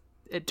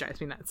it drives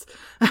me nuts.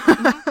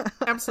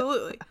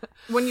 Absolutely.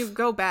 When you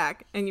go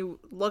back and you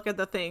look at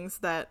the things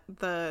that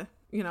the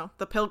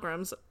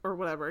pilgrims, or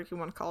whatever you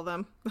want to call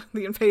them,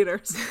 the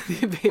invaders,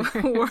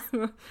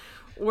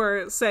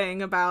 were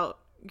saying about,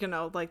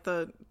 like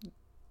the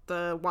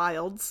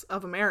wilds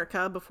of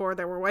America before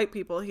there were white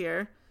people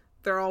here,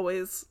 they're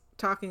always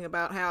talking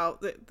about how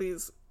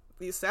these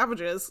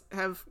savages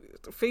have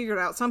figured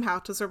out somehow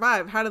to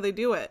survive. How do they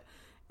do it?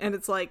 And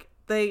it's like,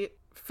 they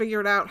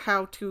figured out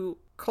how to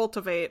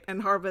cultivate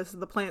and harvest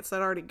the plants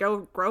that already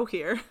grow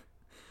here.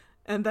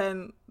 And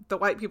then the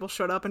white people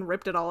showed up and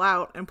ripped it all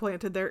out and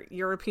planted their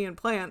European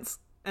plants,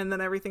 and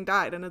then everything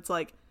died. And it's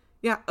like,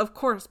 yeah, of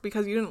course,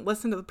 because you didn't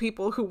listen to the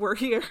people who were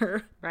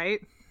here.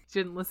 Right?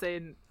 You didn't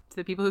listen to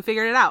the people who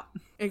figured it out.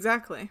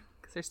 Exactly.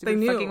 Because they're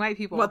stupid fucking white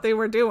people. What they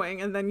were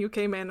doing, and then you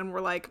came in and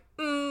were like,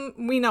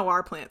 we know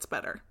our plants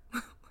better.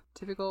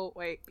 Typical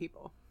white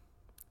people.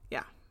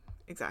 Yeah,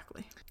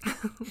 exactly.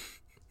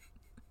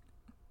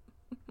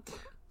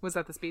 Was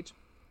that the speech?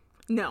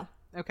 No.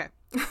 Okay.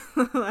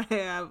 I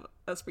have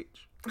a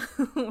speech.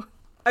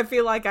 I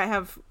feel like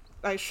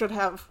I should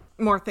have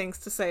more things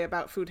to say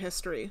about food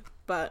history,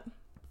 but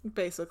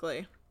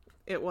basically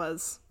it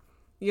was,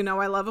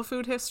 I love a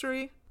food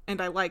history,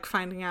 and I like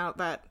finding out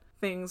that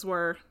things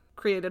were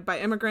created by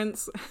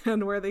immigrants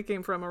and where they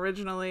came from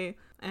originally,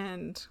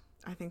 and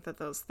I think that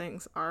those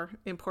things are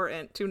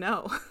important to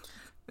know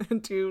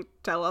and to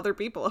tell other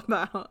people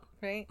about.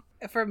 Right.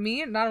 For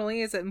me, not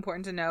only is it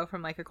important to know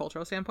from like a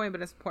cultural standpoint,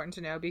 but it's important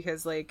to know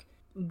because, like,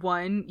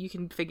 one, you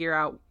can figure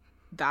out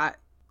that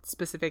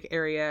specific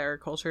area or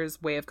culture's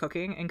way of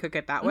cooking and cook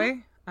it that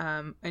way.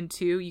 And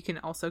two, you can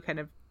also kind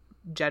of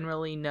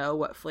generally know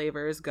what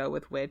flavors go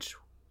with which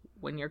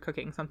when you're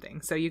cooking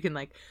something. So you can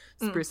like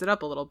spruce it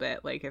up a little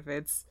bit. Like if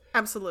it's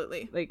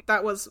absolutely, like,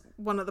 that was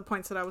one of the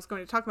points that I was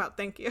going to talk about.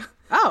 Thank you.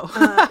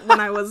 Oh, when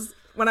I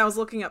was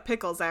looking at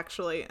pickles,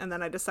 actually, and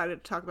then I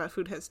decided to talk about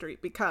food history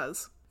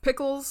because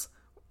pickles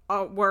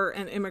were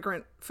an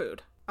immigrant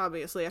food.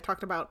 Obviously, I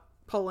talked about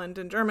Poland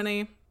and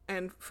Germany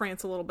and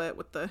France a little bit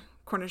with the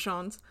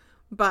cornichons,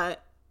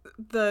 but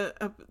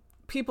the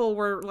people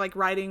were like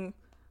writing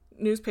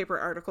newspaper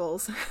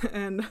articles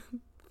and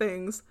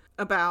things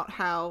about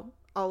how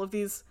all of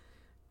these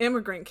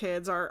immigrant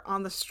kids are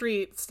on the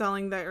street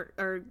selling their,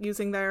 or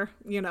using their,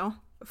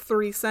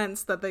 3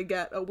 cents that they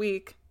get a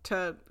week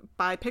to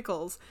buy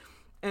pickles.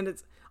 And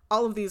it's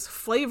all of these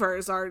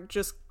flavors are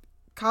just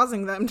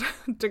causing them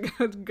to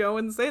go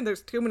insane.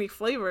 There's too many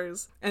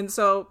flavors. And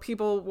so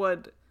people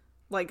would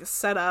like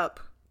set up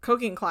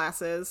cooking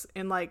classes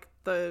in like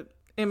the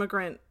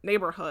immigrant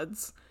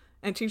neighborhoods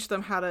and teach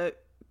them how to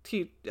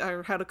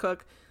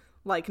cook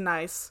like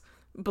nice,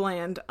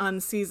 bland,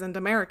 unseasoned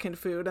American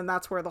food. And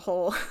that's where the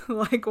whole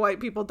like white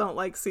people don't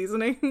like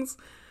seasonings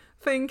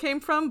thing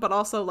came from. But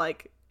also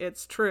like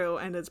it's true,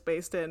 and it's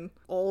based in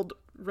old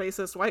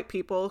racist white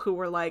people who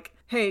were like,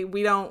 hey,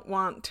 we don't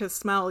want to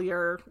smell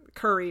your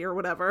curry or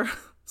whatever,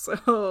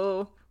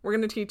 so we're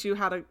gonna teach you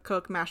how to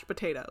cook mashed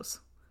potatoes.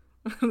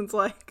 It's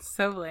like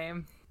so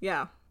lame.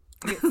 Yeah.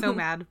 I get so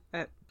mad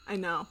at I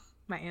know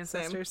my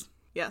ancestors. Same.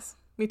 Yes,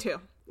 me too.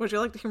 Would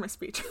you like to hear my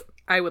speech?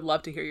 I would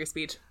love to hear your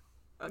speech.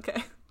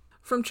 Okay.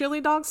 From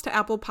chili dogs to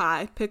apple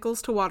pie,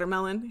 pickles to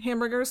watermelon,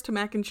 hamburgers to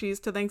mac and cheese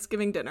to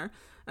Thanksgiving dinner,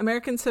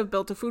 Americans have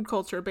built a food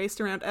culture based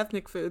around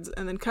ethnic foods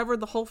and then covered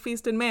the whole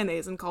feast in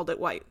mayonnaise and called it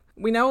white.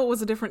 We know it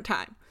was a different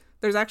time.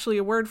 There's actually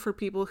a word for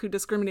people who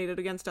discriminated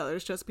against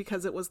others just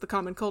because it was the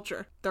common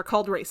culture. They're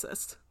called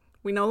racist.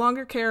 We no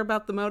longer care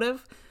about the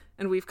motive,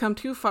 and we've come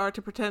too far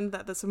to pretend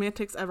that the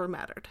semantics ever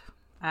mattered.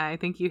 I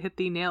think you hit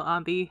the nail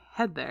on the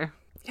head there.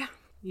 Yeah.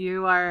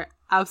 You are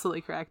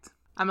absolutely correct.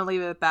 I'm going to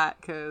leave it at that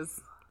because...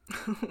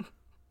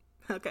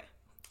 Okay.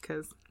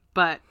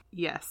 But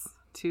yes,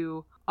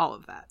 to all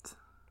of that.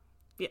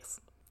 Yes.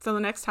 So the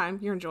next time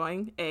you're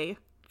enjoying a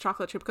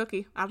chocolate chip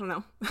cookie, I don't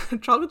know,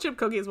 chocolate chip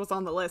cookies was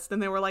on the list,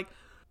 and they were like,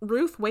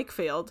 Ruth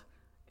Wakefield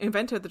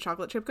invented the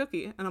chocolate chip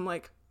cookie. And I'm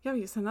like, yeah,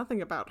 you said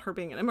nothing about her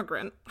being an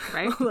immigrant.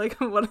 Right. Like,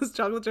 what does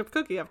chocolate chip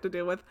cookie have to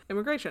do with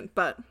immigration?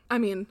 But, I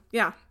mean,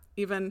 yeah,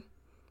 even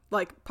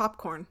like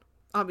popcorn,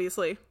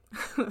 obviously.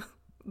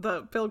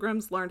 The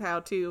Pilgrims learned how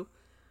to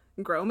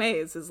grow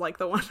maize is like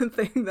the one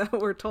thing that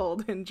we're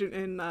told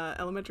in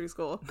elementary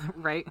school.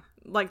 Right.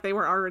 Like they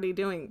were already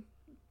doing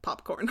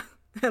popcorn.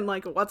 And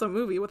like, what's a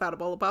movie without a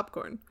bowl of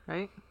popcorn?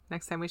 Right.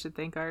 Next time we should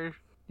thank our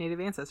native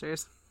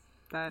ancestors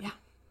that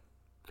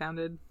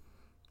founded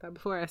that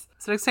before us.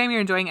 So next time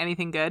you're enjoying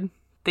anything good,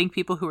 thank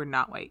people who are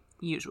not white,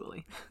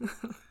 usually.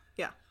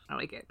 Yeah. I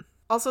like it.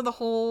 Also, the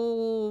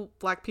whole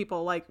black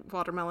people like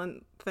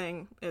watermelon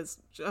thing is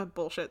a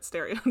bullshit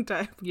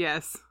stereotype.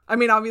 Yes. I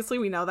mean, obviously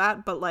we know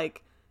that, but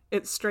like,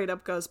 it straight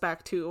up goes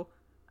back to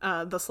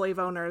the slave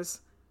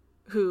owners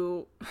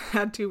who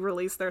had to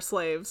release their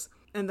slaves,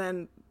 and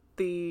then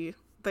they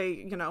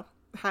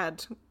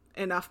had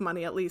enough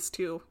money at least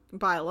to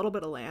buy a little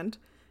bit of land,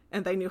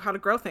 and they knew how to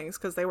grow things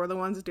because they were the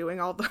ones doing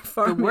all the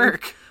farming. The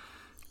work.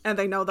 And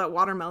they know that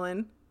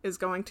watermelon is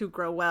going to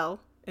grow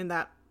well in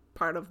that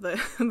part of the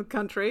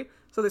country,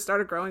 so they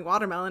started growing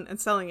watermelon and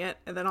selling it,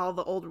 and then all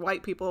the old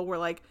white people were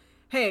like,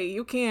 hey,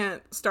 you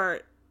can't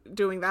start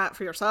doing that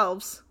for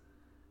yourselves.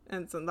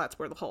 And so that's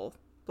where the whole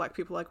black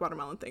people like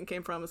watermelon thing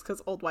came from, is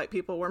because old white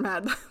people were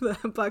mad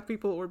that black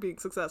people were being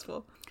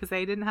successful. Because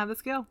they didn't have the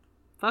skill.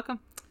 Fuck them.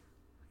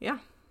 Yeah.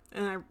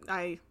 And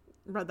I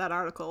read that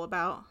article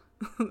about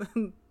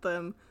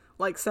them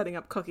like setting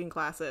up cooking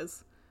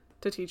classes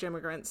to teach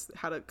immigrants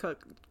how to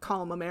call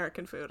them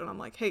American food. And I'm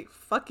like, hey,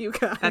 fuck you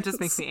guys. That just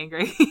makes me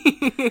angry.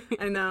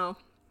 I know.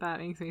 That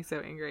makes me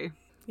so angry.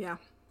 Yeah.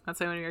 That's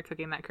why when we were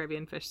cooking that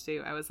Caribbean fish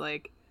stew, I was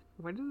like,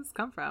 where did this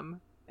come from?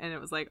 And it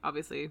was like,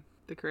 obviously,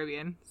 the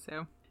Caribbean.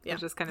 So it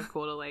was just kind of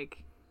cool to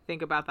like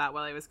think about that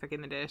while I was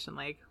cooking the dish and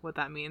like what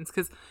that means.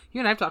 Because you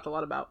and I have talked a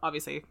lot about,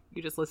 obviously,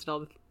 you just listed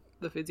all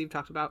the foods you've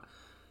talked about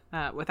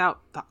without,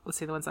 let's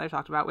say, the ones that I've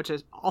talked about, which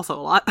is also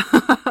a lot.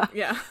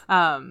 Yeah.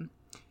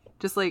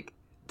 Just like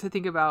to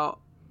think about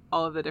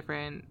all of the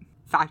different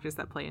factors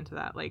that play into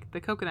that. Like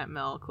the coconut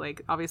milk,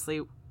 like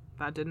obviously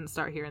that didn't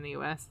start here in the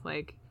US.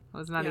 Like it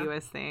was not a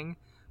US thing.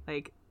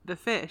 Like the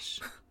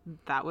fish,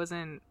 that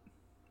wasn't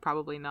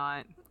probably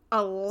not.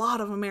 A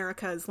lot of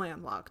America is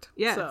landlocked.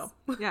 Yes. So.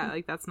 Yeah,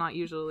 like that's not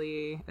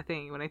usually a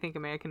thing. When I think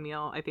American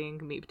meal, I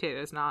think meat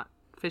potatoes, not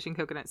fish and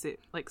coconut soup.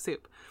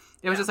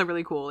 It was just a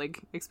really cool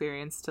like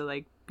experience to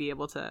like be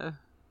able to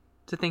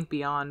think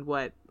beyond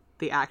what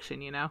the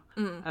action,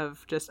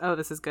 of just, oh,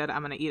 this is good,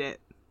 I'm gonna eat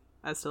it,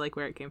 as to like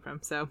where it came from.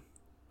 So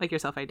like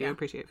yourself, I do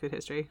appreciate food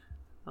history.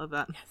 I love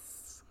that.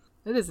 Yes.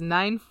 It is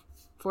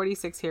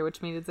 9:46 here,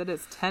 which means it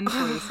is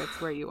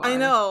 10:46 where you are. I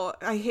know.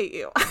 I hate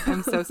you.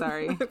 I'm so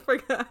sorry. I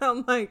forgot.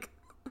 I'm like,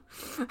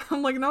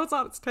 no, it's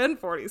not. It's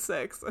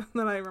 10:46. And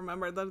then I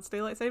remembered that it's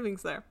daylight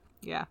savings there.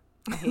 Yeah,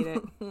 I hate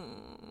it.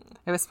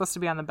 It was supposed to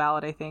be on the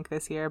ballot, I think,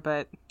 this year,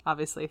 but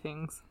obviously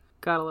things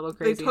got a little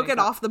crazy. They took it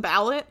off the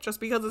ballot just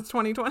because it's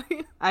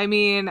 2020? I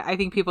mean, I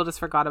think people just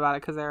forgot about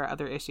it because there are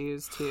other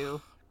issues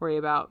to worry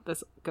about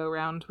this go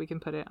round. We can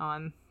put it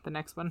on the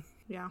next one.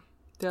 Yeah.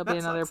 There'll be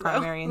another sucks, though.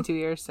 primary in 2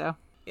 years, so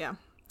Yeah,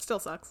 still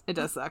sucks. it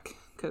does suck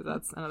because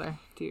that's another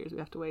 2 years we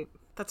have to wait.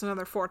 That's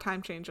another 4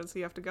 time changes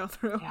you have to go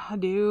through. Yeah,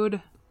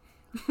 dude.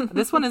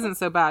 This one isn't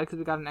so bad because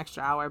we got an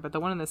extra hour, but the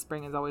one in the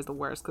spring is always the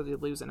worst because you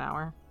lose an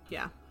hour.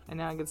 Yeah. And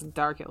now it gets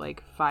dark at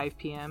like 5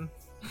 p.m.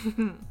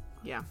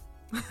 Yeah.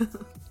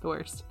 The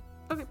worst.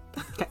 Okay.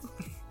 Okay.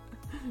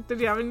 Did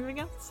you have anything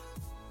else?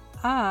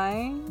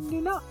 I do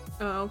not.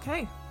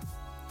 Okay.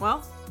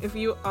 Well, if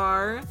you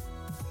are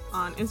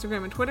on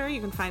Instagram and Twitter,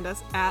 you can find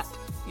us at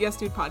Yes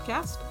Dude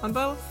Podcast on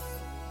both.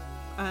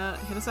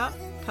 Hit us up.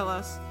 Tell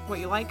us what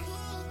you like.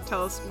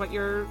 Tell us what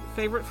your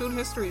favorite food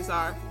histories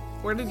are.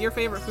 Where did your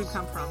favorite food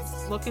come from?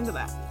 Look into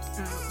that.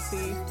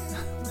 See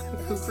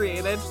who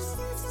created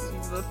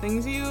the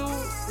things you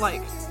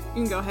like.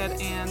 You can go ahead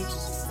and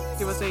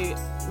give us a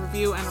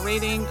review and a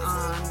rating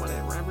on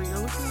wherever you're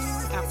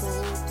listening, Apple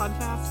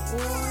Podcasts or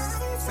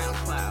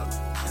SoundCloud.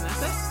 And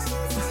that's it.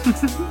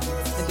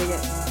 I dig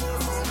it.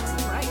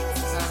 All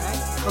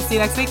right. We'll see you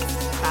next week.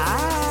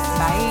 Bye.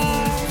 Bye.